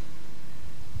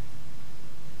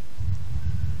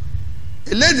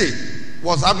lady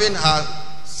was having her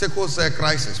sickle cell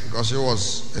crisis because she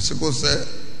was a sickle cell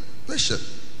patient.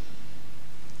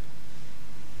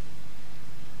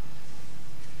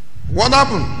 What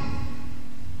happened?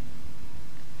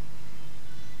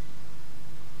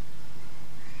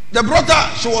 They brought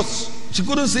her, she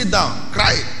couldn't sit down,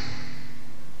 crying,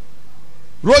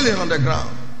 rolling on the ground.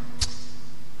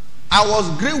 I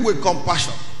was gripped with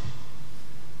compassion.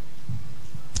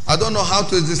 I don't know how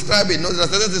to describe it. No, there are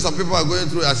certain things some people are going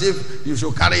through as if you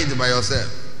should carry it by yourself.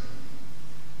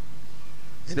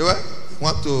 Anyway,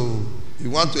 you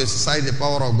want to exercise the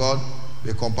power of God,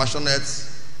 be compassionate.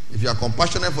 If you are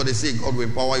compassionate for the sick, God will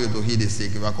empower you to heal the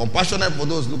sick. If you are compassionate for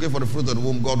those looking for the fruit of the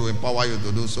womb, God will empower you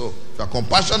to do so. If you are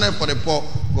compassionate for the poor,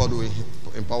 God will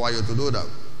empower you to do that.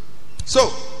 So,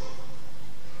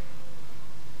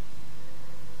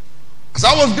 as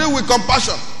I was dealing with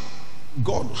compassion,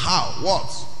 God, how?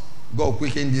 What? God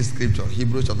quickened this scripture,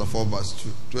 Hebrews chapter 4 verse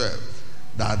 12,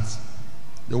 that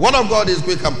the word of God is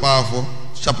quick and powerful,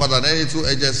 sharper than any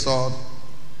two-edged sword.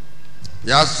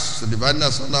 Yes, to dividing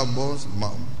asunder bones,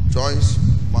 joints,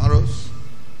 marrows,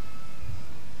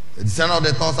 the discerner of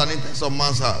the thoughts and intents of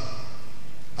man's heart.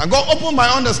 And God opened my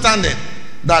understanding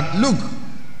that, look,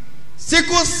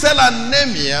 sickle cell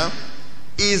anemia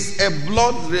is a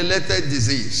blood-related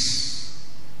disease.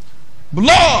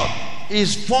 Blood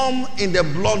is formed in the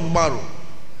blood marrow.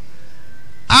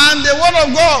 And the word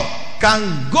of God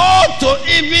can go to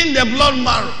even the blood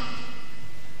marrow.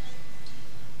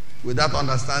 With that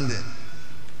understanding,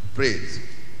 prayed.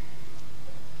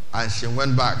 And she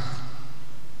went back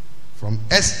from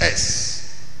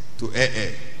SS to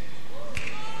AA.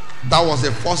 That was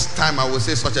the first time I would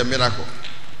say such a miracle.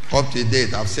 Up to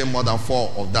date, I've seen more than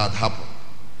 4 of that happen.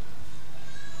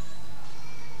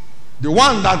 The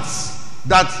one that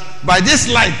by this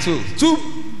light too,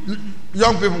 2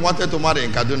 young people wanted to marry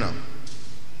in Kaduna.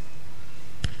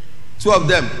 2 of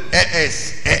them,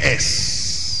 AS.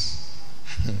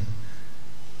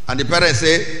 And the parents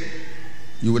say,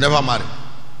 you will never marry.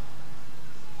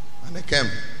 And they came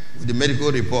with the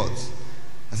medical reports.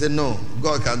 I said, no,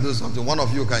 God can do something. One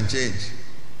of you can change.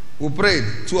 We prayed,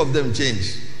 2 of them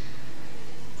changed.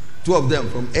 2 of them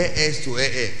from AS to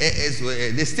AA, AS to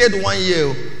AA. They stayed 1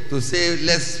 year to say,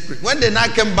 let's pray. When they now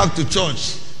came back to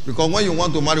church, because when you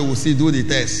want to marry, we'll see, do the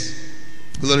test.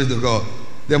 Glory to God.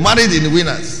 They married in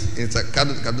Winners in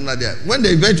Kaduna there. When they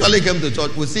eventually came to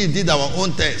church, we see, did our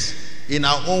own test in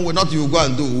our own way. Not you go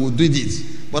and do, we'll do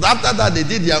it. But after that, they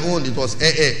did their own. It was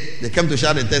AA. They came to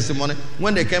share the testimony.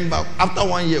 When they came back, after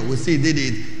 1 year, we see did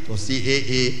it. It was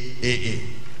AA.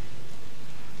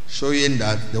 Showing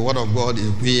that the word of God is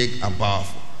big and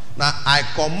powerful. Now, I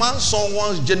command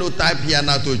someone's genotype here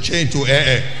now to change to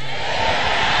AA.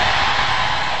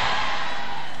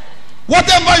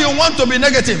 Whatever you want to be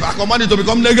negative, I command it to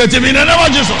become negative in the name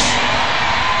of Jesus.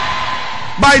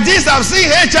 By this, I've seen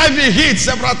HIV healed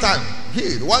several times.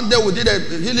 Healed. One day we did a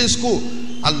healing school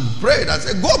and prayed and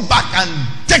said, go back and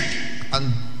take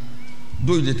and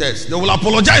do the test. They will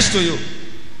apologize to you.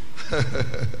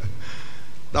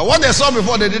 Now what they saw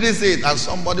before, they didn't see it. And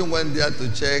somebody went there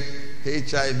to check,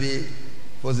 HIV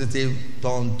positive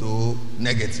turned to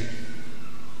negative.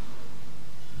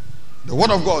 The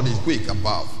word of God is quick and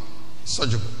powerful.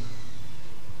 Surgical.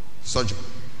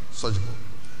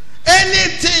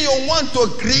 Anything you want to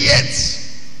create,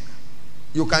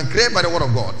 you can create by the word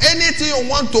of God. Anything you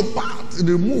want to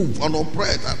remove and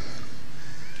operate.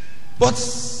 But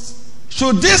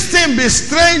should this thing be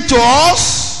strange to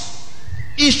us?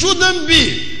 It shouldn't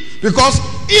be. Because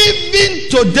even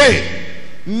today,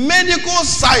 medical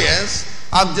science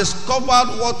have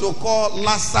discovered what we call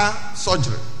laser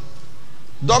surgery.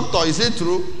 Doctor, is it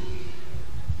true?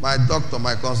 My doctor,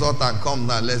 my consultant, come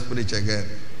now, let's preach again.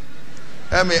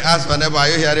 Let me ask whenever, are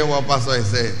you hearing what pastor is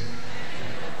saying?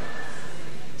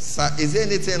 Sir, is there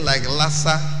anything like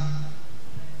laser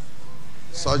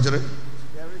surgery?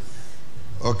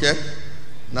 Okay.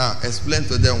 Now, explain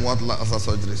to them what laser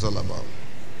surgery is all about.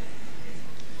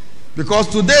 Because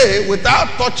today, without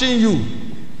touching you,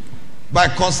 by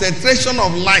concentration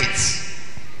of light,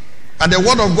 and the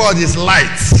word of God is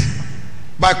light,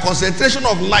 by concentration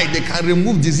of light, they can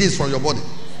remove disease from your body.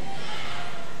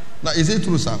 Now, is it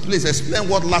true, sir? Please explain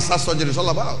what laser surgery is all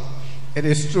about. It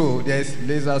is true. There is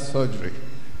laser surgery.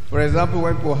 For example,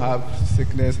 when people have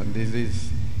sickness and disease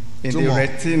in the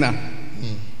retina,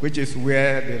 which is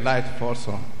where the light falls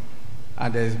on,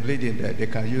 and there is bleeding there, they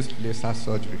can use laser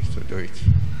surgery to do it.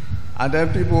 And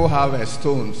then people who have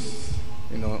stones,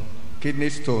 kidney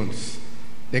stones,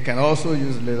 they can also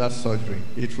use laser surgery.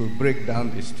 It will break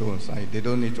down the stones, and they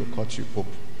don't need to cut you up.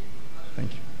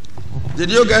 Thank you. Did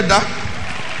you get that?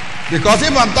 Because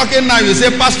if I'm talking now, you say,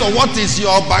 Pastor, what is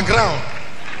your background?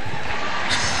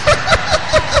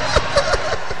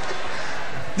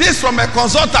 This from a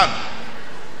consultant.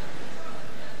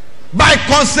 By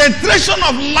concentration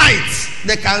of light,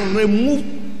 they can remove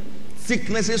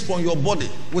sicknesses from your body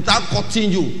without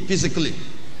cutting you physically.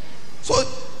 So,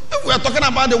 if we are talking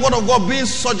about the word of God being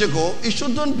surgical, it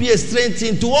shouldn't be a strange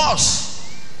thing to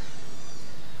us.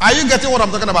 Are you getting what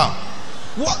I'm talking about?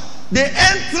 What? The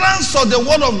entrance of the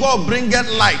word of God bringeth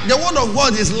light. The word of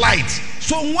God is light.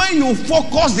 So when you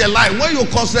focus the light, when you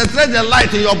concentrate the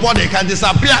light in your body, it can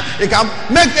disappear. It can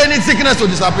make any sickness to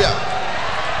disappear.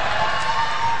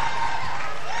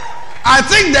 I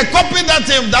think they copied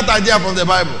that idea from the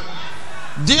Bible.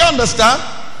 Do you understand?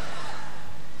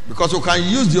 Because you can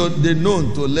use the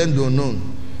known to learn the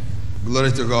unknown.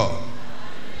 Glory to God.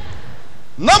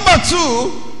 Number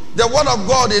 2, The word of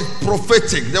God is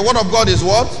prophetic. The word of God is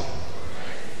what?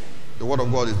 The word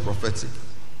of God is prophetic.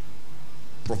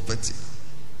 Prophetic.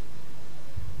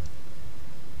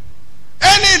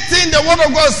 Anything the word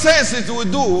of God says it will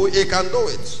do, it can do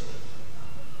it.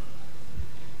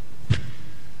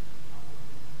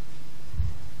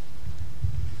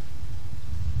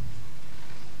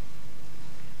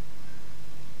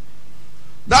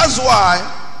 That's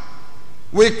why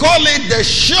we call it the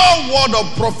sure word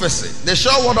of prophecy. The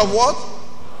sure word of what?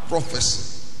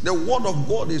 Prophecy. The word of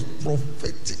God is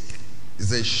prophetic.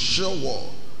 It's a sure word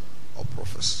of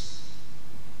prophecy.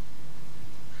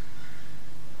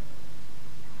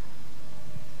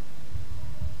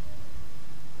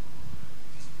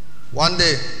 One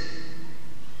day,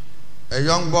 a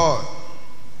young boy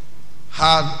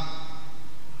had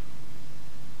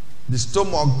the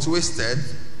stomach twisted,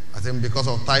 I think because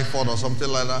of typhoid or something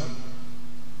like that.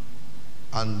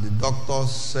 And the doctor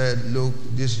said, look,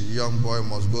 this young boy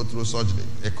must go through surgery.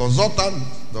 A consultant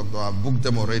doctor, I booked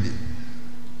them already.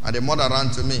 And the mother ran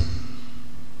to me.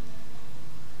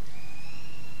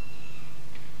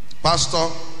 Pastor,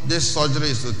 this surgery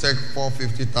is to take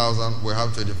 450,000. We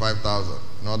have 25,000.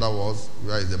 In other words,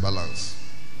 where is the balance?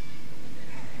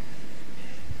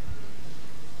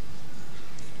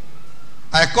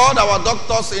 I called our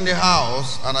doctors in the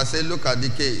house and I said, look at the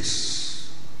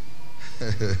case.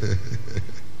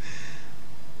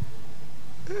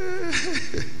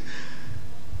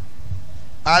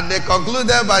 And they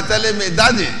concluded by telling me,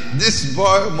 Daddy, this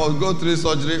boy must go through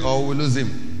surgery or we'll lose him.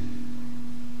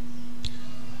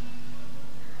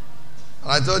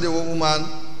 And I told the woman,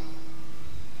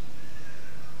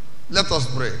 let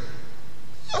us pray.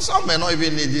 Your son may not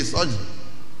even need this surgery.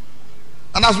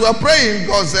 And as we are praying,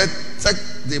 God said, take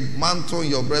the mantle in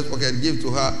your breast pocket, give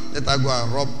to her, let her go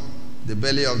and rub the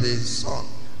belly of the son.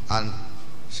 And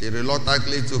she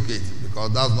reluctantly took it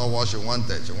because that's not what she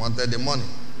wanted. She wanted the money.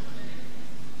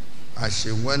 And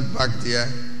she went back there,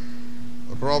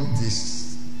 rubbed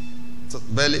this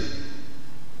belly.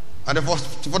 And for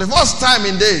the first time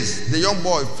in days, the young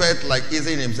boy felt like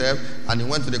easing himself, and he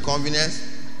went to the convenience.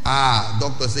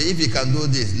 Doctor said, if he can do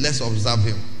this, let's observe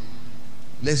him.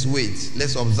 Let's wait.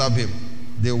 Let's observe him.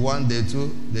 Day 1, day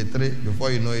 2, day 3.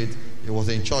 Before you know it, he was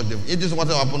in church. It is what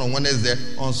happened on Wednesday.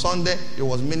 On Sunday, he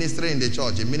was ministering in the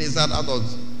church. He ministered out of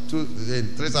 3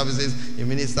 services. He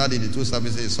ministered in the 2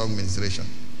 services, song ministration.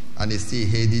 And he's still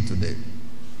heady today.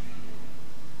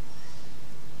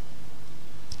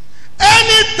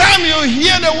 Anytime you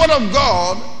hear the word of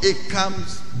God, it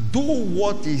comes, do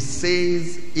what he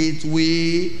says it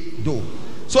will do.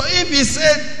 So if he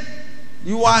said,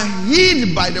 you are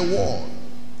healed by the word,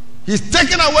 he's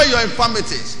taken away your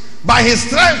infirmities. By his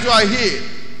stripes you are healed.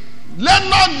 Let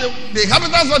not the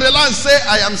inhabitants of the land say,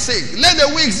 I am sick. Let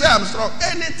the weak say, I am strong.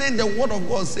 Anything the word of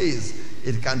God says,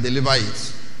 it can deliver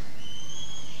it.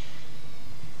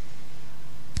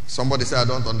 Somebody say, I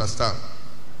don't understand.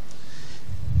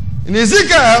 In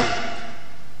Ezekiel,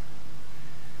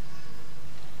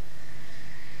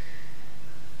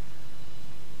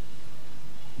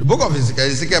 the book of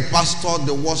Ezekiel pastored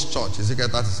the worst church. Ezekiel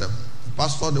 37.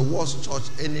 Pastor the worst church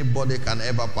anybody can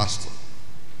ever pastor.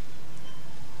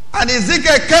 And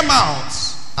Ezekiel came out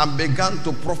and began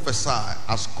to prophesy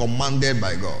as commanded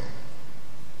by God.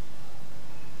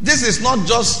 This is not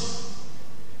just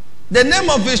the name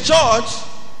of his church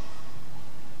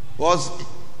was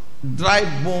Dry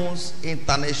Bones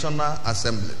International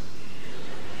Assembly,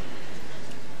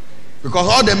 because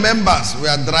all the members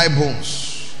were dry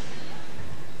bones.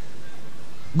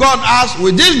 God asked,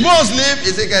 will these bones live?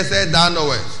 Ezekiel said, thou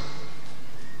knowest.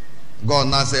 God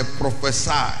now said,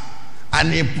 prophesy.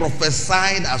 And he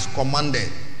prophesied as commanded.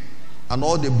 And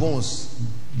all the bones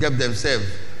gave themselves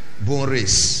bone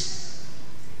race.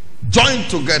 Joined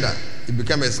together, it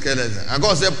became a skeleton. And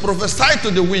God said, prophesy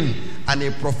to the wind. And he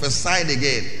prophesied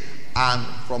again. And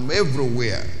from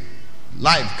everywhere,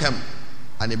 life came.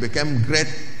 And it became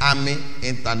Great Army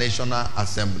International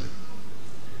Assembly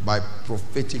by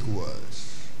prophetic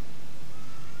words.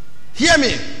 Hear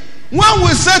me. When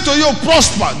we say to you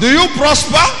prosper, do you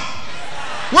prosper?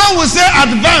 When we say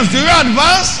advance, do you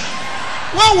advance?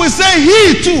 When we say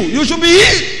heal too, you should be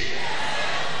healed.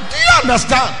 Do you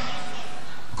understand?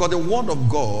 Because the word of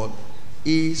God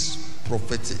is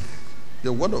prophetic.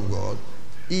 The word of God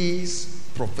is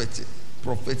prophetic.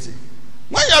 Prophetic.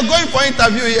 When you are going for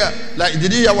interview here, like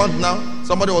did you hear one now?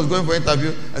 Somebody was going for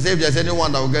interview. I said, if there's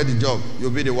anyone that will get the job,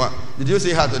 you'll be the one. Did you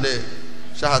see her today?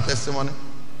 Share her testimony.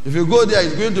 If you go there,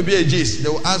 it's going to be a gist. They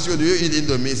will ask you, do you eat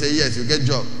indomie? Say yes, you get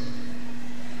job.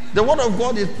 The word of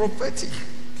God is prophetic.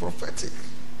 Prophetic.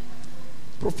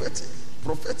 Prophetic.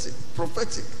 Prophetic.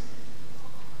 Prophetic.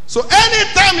 So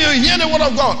anytime you hear the word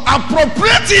of God,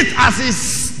 appropriate it as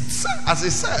he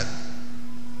said.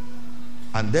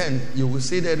 And then you will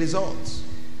see the results.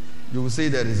 You will see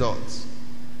the results.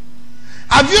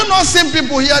 Have you not seen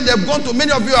people here? They've gone to,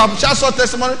 many of you have just saw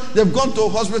testimony. They've gone to a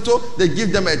hospital. They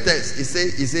give them a test. He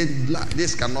said,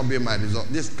 this cannot be my result.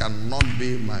 This cannot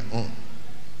be my own.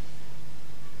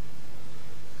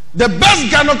 The best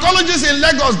gynecologist in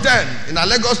Lagos then, in a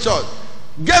Lagos church,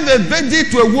 gave a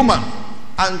verdict to a woman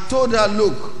and told her,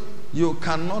 look, you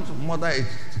cannot mother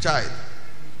a child.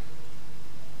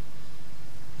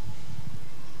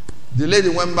 The lady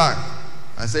went back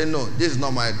and said, no, this is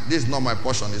not my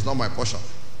portion. It's not my portion.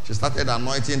 She started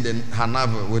anointing her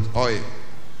navel with oil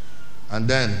and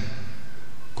then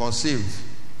conceived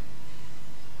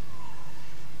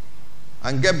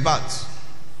and gave birth.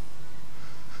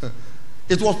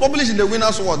 It was published in the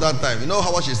Winner's World that time. You know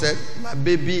what she said? My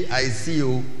baby, I see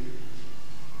you.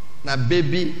 My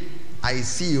baby, I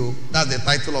see you. That's the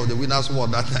title of the Winner's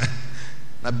World that time.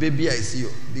 My baby, I see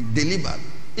you. Delivered.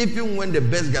 Even when the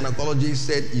best gynecologist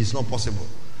said it's not possible.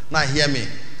 Now hear me.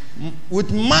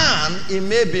 With man, it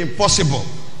may be impossible,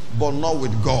 but not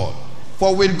with God.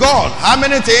 For with God, how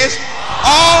many things?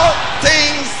 All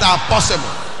things are possible.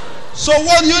 So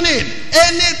what do you need?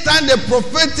 Anytime the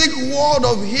prophetic word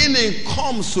of healing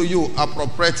comes to you,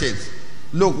 appropriate it.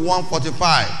 Luke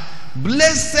 1:45.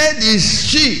 Blessed is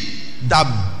she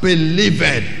that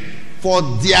believeth, for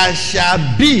there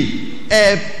shall be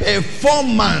a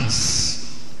performance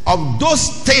of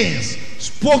those things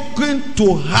spoken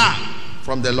to her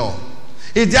from the Lord.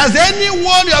 If there's any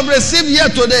word you have received here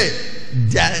today,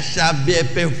 there shall be a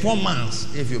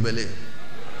performance if you believe.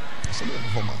 There shall be a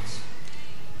performance.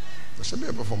 There shall be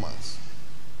a performance.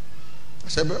 There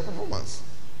shall be a performance.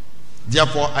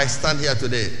 Therefore, I stand here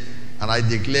today and I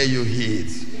declare you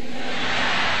healed.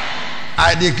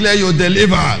 I declare you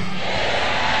delivered.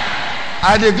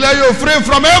 I declare you free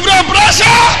from every oppression.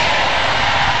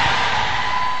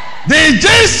 The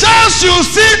Jesus you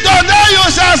see today, you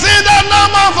shall see them no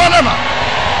more forever.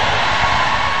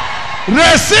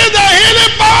 Receive the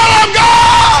healing power of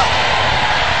God.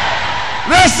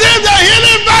 Receive the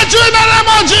healing virtue in the name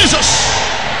of Jesus.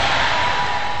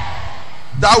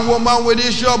 That woman with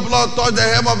issue of blood touched the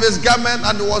hem of his garment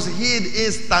and was healed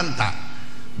instanter.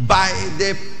 By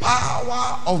the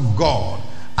power of God,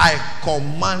 I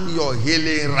command your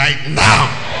healing right now.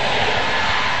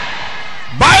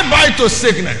 Bye-bye to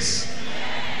sickness.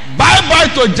 Bye-bye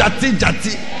to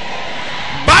jati.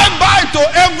 Bye-bye to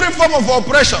every form of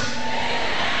oppression.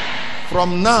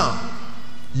 From now,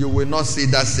 you will not see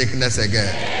that sickness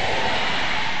again.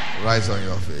 Rise on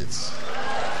your feet.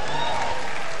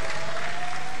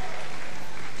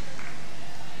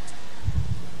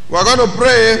 We're going to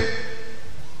pray.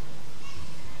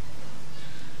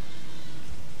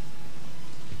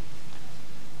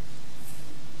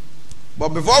 But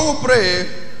before we pray,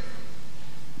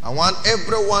 I want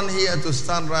everyone here to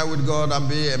stand right with God and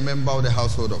be a member of the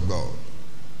household of God.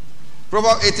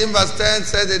 Proverbs 18 verse 10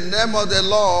 says, the name of the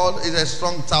Lord is a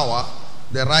strong tower.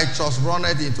 The righteous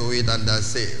runneth into it and are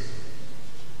saved.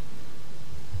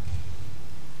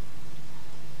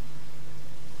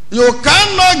 You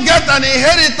cannot get an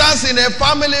inheritance in a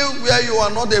family where you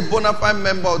are not a bona fide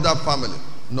member of that family.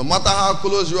 No matter how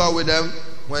close you are with them,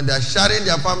 when they are sharing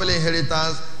their family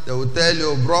inheritance, they will tell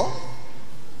you, bro,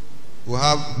 we'll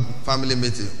have family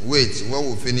meeting. Wait,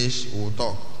 when we finish, we'll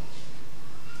talk.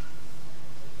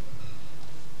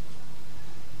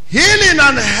 Healing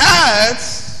and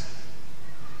health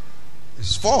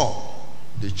is for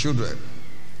the children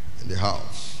in the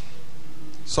house.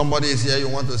 Somebody is here, you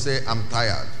want to say, I'm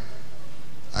tired.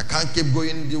 I can't keep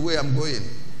going the way I'm going.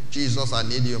 Jesus, I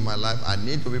need you in my life. I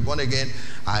need to be born again.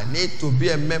 I need to be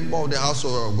a member of the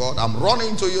household of God. I'm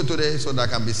running to you today so that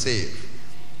I can be saved.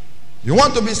 You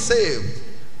want to be saved?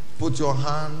 Put your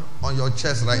hand on your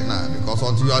chest right now, because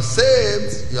until you are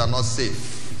saved, you are not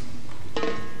safe.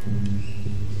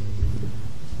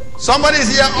 Somebody is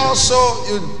here also,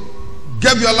 you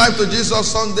gave your life to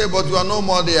Jesus Sunday, but you are no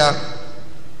more there.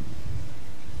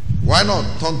 Why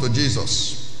not turn to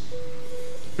Jesus?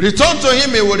 Return to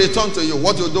him, he will return to you.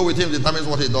 What you do with him determines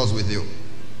what he does with you.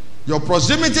 Your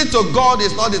proximity to God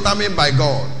is not determined by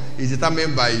God. It's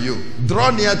determined by you.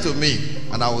 Draw near to me,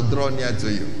 and I will draw near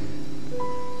to you.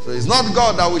 So it's not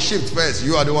God that will shift first.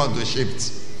 You are the one to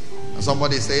shift. And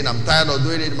somebody is saying, I'm tired of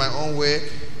doing it my own way.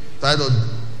 Tired of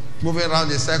moving around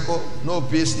the circle. No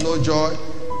peace, no joy.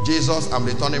 Jesus, I'm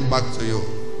returning back to you.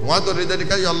 You want to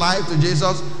rededicate your life to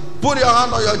Jesus? Put your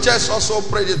hand on your chest. Also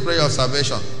pray this prayer of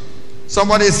salvation.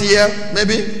 Somebody is here,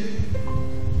 maybe.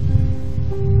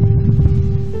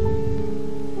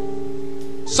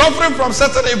 Suffering from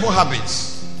certain evil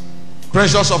habits,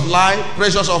 pressures of life,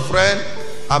 pressures of friend,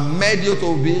 have made you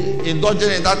to be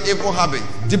indulging in that evil habit.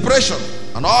 Depression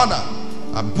and all that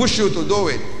have pushed you to do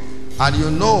it. And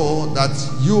you know that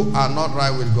you are not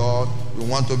right with God. You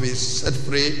want to be set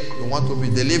free. You want to be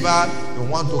delivered. You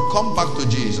want to come back to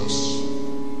Jesus.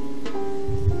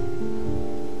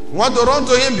 You want to run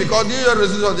to Him because your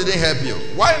resolution didn't help you.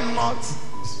 Why not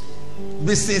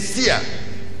be sincere?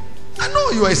 I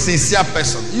know you are a sincere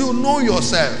person. You know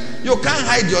yourself. You can't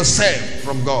hide yourself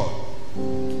from God.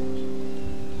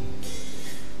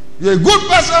 You're a good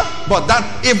person, but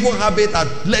that evil habit has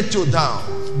let you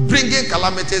down, bringing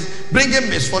calamities, bringing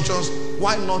misfortunes.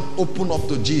 Why not open up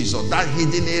to Jesus, that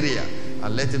hidden area,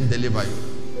 and let Him deliver you?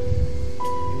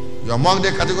 You're among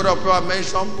the category of people I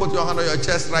mentioned. Put your hand on your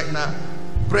chest right now.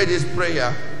 Pray this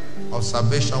prayer of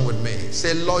salvation with me.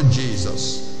 Say, Lord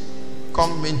Jesus,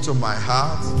 come into my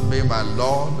heart, be my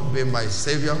Lord, be my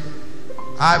Savior.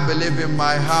 I believe in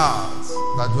my heart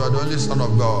that you are the only Son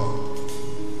of God.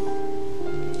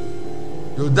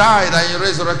 You died and you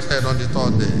resurrected on the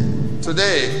third day.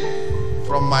 Today,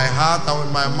 from my heart and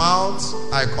with my mouth,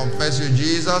 I confess you,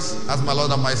 Jesus, as my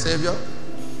Lord and my Savior.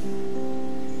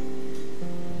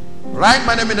 Write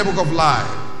my name in the book of life.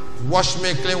 Wash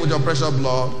me clean with your precious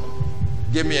blood.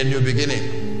 Give me a new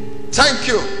beginning. Thank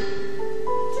you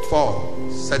for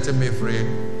setting me free.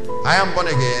 I am born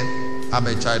again. I'm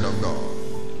a child of God.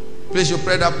 Please, you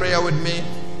pray that prayer with me.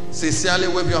 Sincerely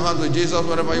wave your hand to Jesus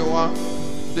wherever you are.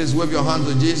 Please wave your hand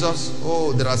to Jesus.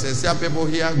 Oh, there are sincere people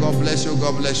here. God bless you.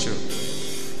 God bless you.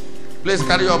 Please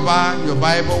carry your bag, your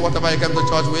Bible, whatever you came to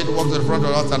church with. Walk to the front of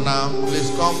the altar now. Please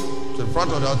come to the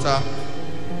front of the altar.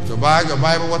 Your bag, your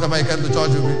Bible, whatever you came to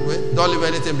church with. Don't leave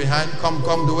anything behind. Come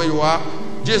the way you are.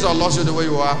 Jesus loves you the way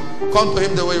you are. Come to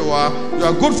Him the way you are. You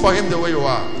are good for Him the way you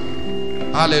are.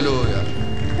 Hallelujah.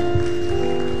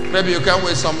 Maybe you come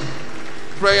with some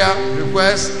prayer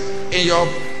requests in your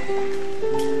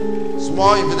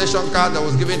small invitation card that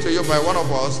was given to you by one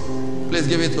of us. Please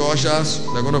give it to ushers.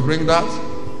 They're going to bring that.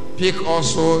 Pick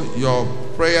also your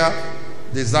prayer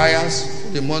desires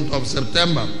for the month of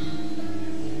September.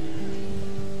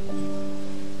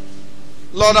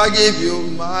 Lord, I give you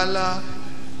my life.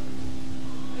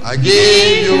 I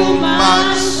give you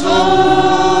my soul.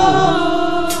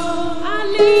 I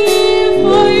live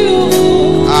for you.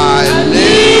 I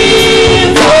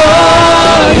live for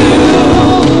you.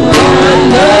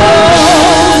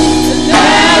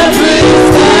 Every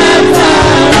step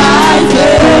that I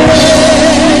take,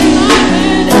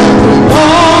 every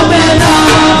moment I'm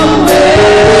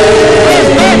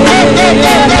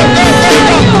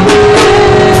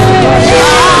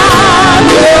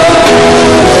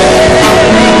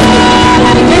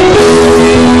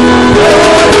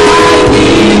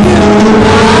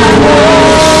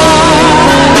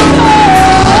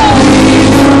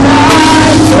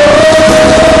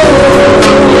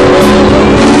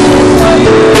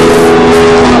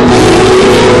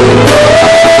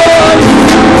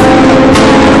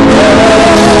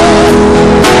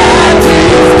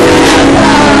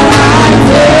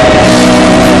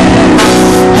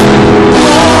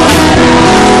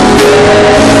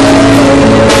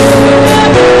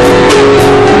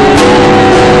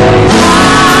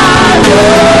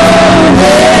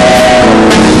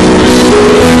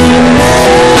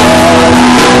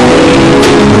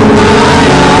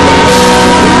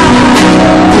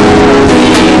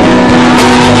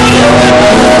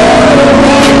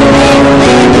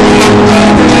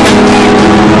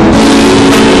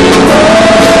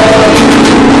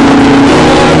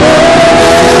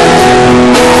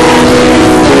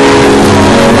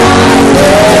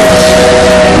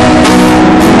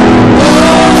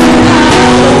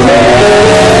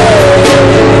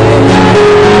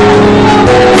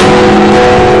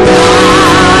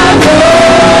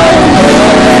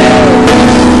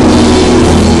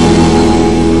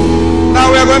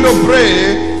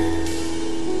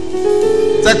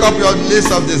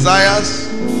list of desires.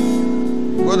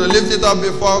 Go to lift it up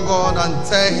before God and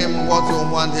tell Him what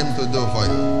you want Him to do for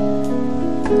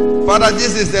you. Father,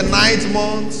 this is the 9th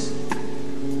month.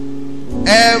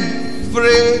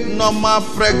 Every normal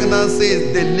pregnancy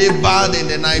is delivered in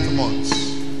the 9th month.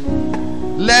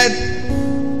 Let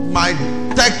my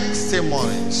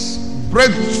testimonies,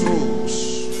 breakthroughs,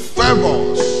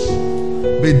 favors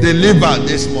be delivered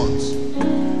this month.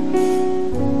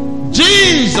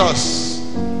 Jesus,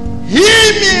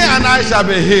 heal me and I shall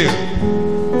be healed.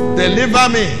 Deliver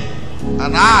me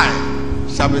and I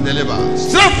shall be delivered.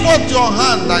 Stretch forth your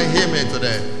hand and heal me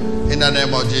today in the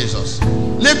name of Jesus.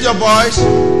 Lift your voice,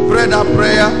 pray that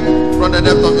prayer from the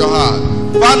depth of your heart.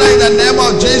 Father, in the name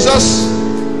of Jesus,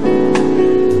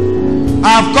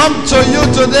 I've come to you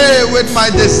today with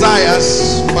my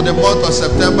desires for the month of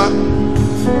September.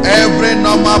 Every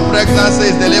normal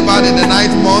pregnancy is delivered in the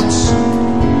 9th month.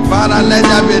 Father, let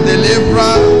there be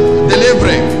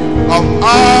delivery of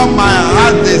all my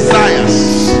heart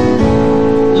desires.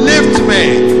 Lift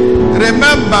me,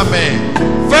 remember me,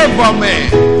 favor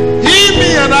me, heal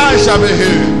me and I shall be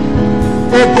healed.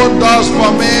 Open doors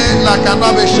for me that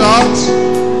cannot be shut.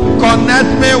 Connect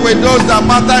me with those that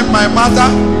matter in my matter.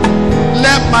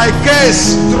 Let my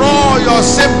case draw your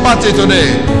sympathy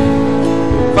today.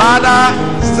 Father,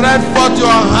 stretch forth your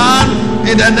hand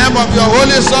in the name of your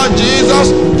Holy Son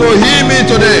Jesus to heal me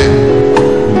today.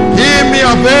 Heal me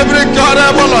of every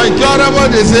curable or incurable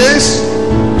disease.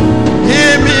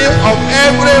 Heal me of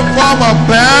every form of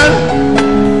pain.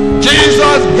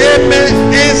 Jesus gave me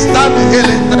instant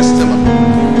healing testimony.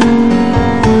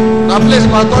 Now please,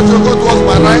 my touch will go towards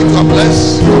my right. God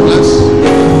bless. God bless.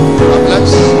 God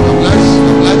bless. God bless.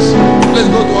 God bless. Please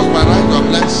go towards my right. God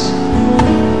bless.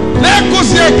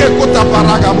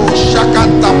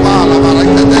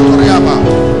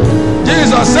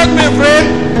 Jesus, set me free.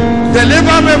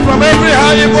 Deliver me from every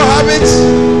evil habit.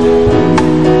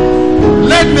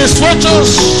 Let misfortunes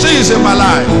cease in my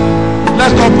life.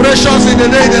 Let operations in the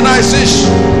day and the night cease.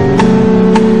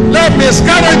 Let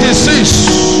miscarriages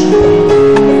cease.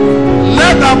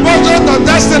 Let abortion of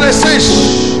destiny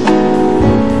cease.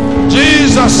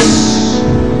 Jesus,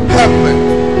 help me.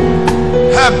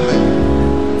 Help me.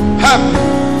 Help me.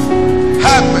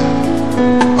 Help me.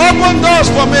 Open doors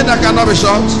for me that cannot be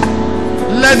shut.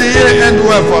 Let the year end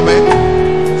well for me.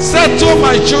 Settle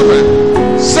my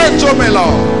children. Settle me,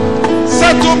 Lord.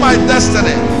 Settle my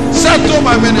destiny. Settle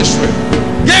my ministry.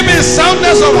 Give me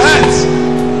soundness of heart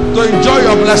to enjoy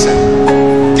your blessing.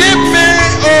 Give me,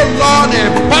 oh Lord, a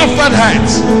perfect heart.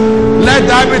 Let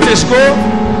diabetes go.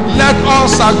 Let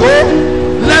ulcer go.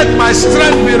 Let my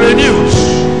strength be renewed.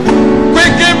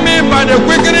 Quicken me by the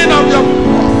quickening of your,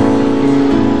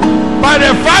 by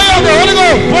the fire of the Holy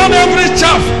Ghost. Burn every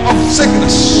chaff of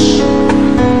sickness.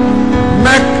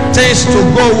 Make things to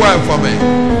go well for me.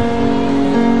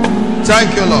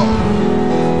 Thank you, Lord.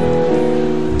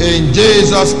 In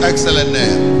Jesus' excellent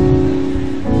name.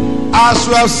 As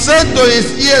we have said to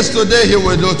his ears today, he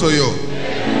will do to you.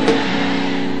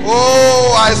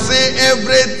 Oh, I see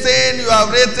everything you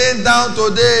have written down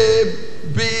today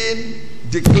being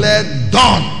declared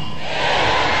done.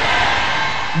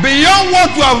 Beyond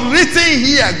what you have written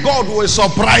here, God will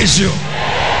surprise you.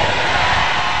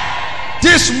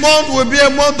 This month will be a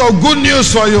month of good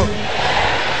news for you.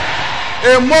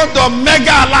 A month of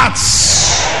mega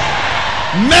alerts,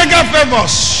 mega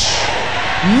favors,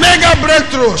 mega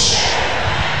breakthroughs,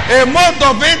 a month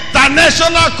of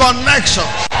international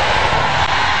connections.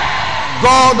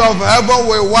 God of heaven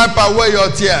will wipe away your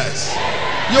tears.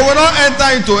 You will not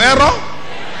enter into error.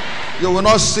 You will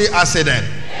not see accident.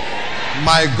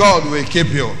 My God will keep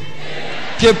you.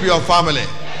 Keep your family.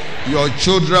 Your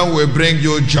children will bring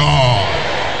you joy.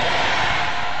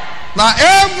 Now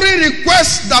every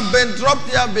request that been dropped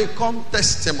here become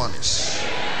testimonies.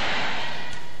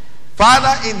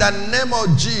 Father, in the name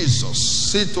of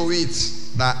Jesus, see to it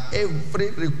that every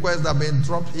request that been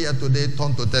dropped here today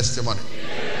turn to testimony.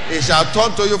 It shall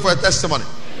turn to you for a testimony.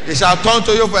 It shall turn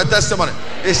to you for a testimony.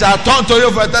 It shall turn to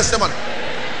you for a testimony.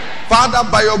 Father,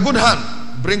 by your good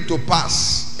hand, bring to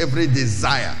pass every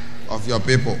desire of your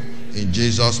people in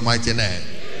Jesus' mighty name.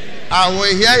 I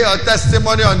will hear your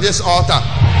testimony on this altar.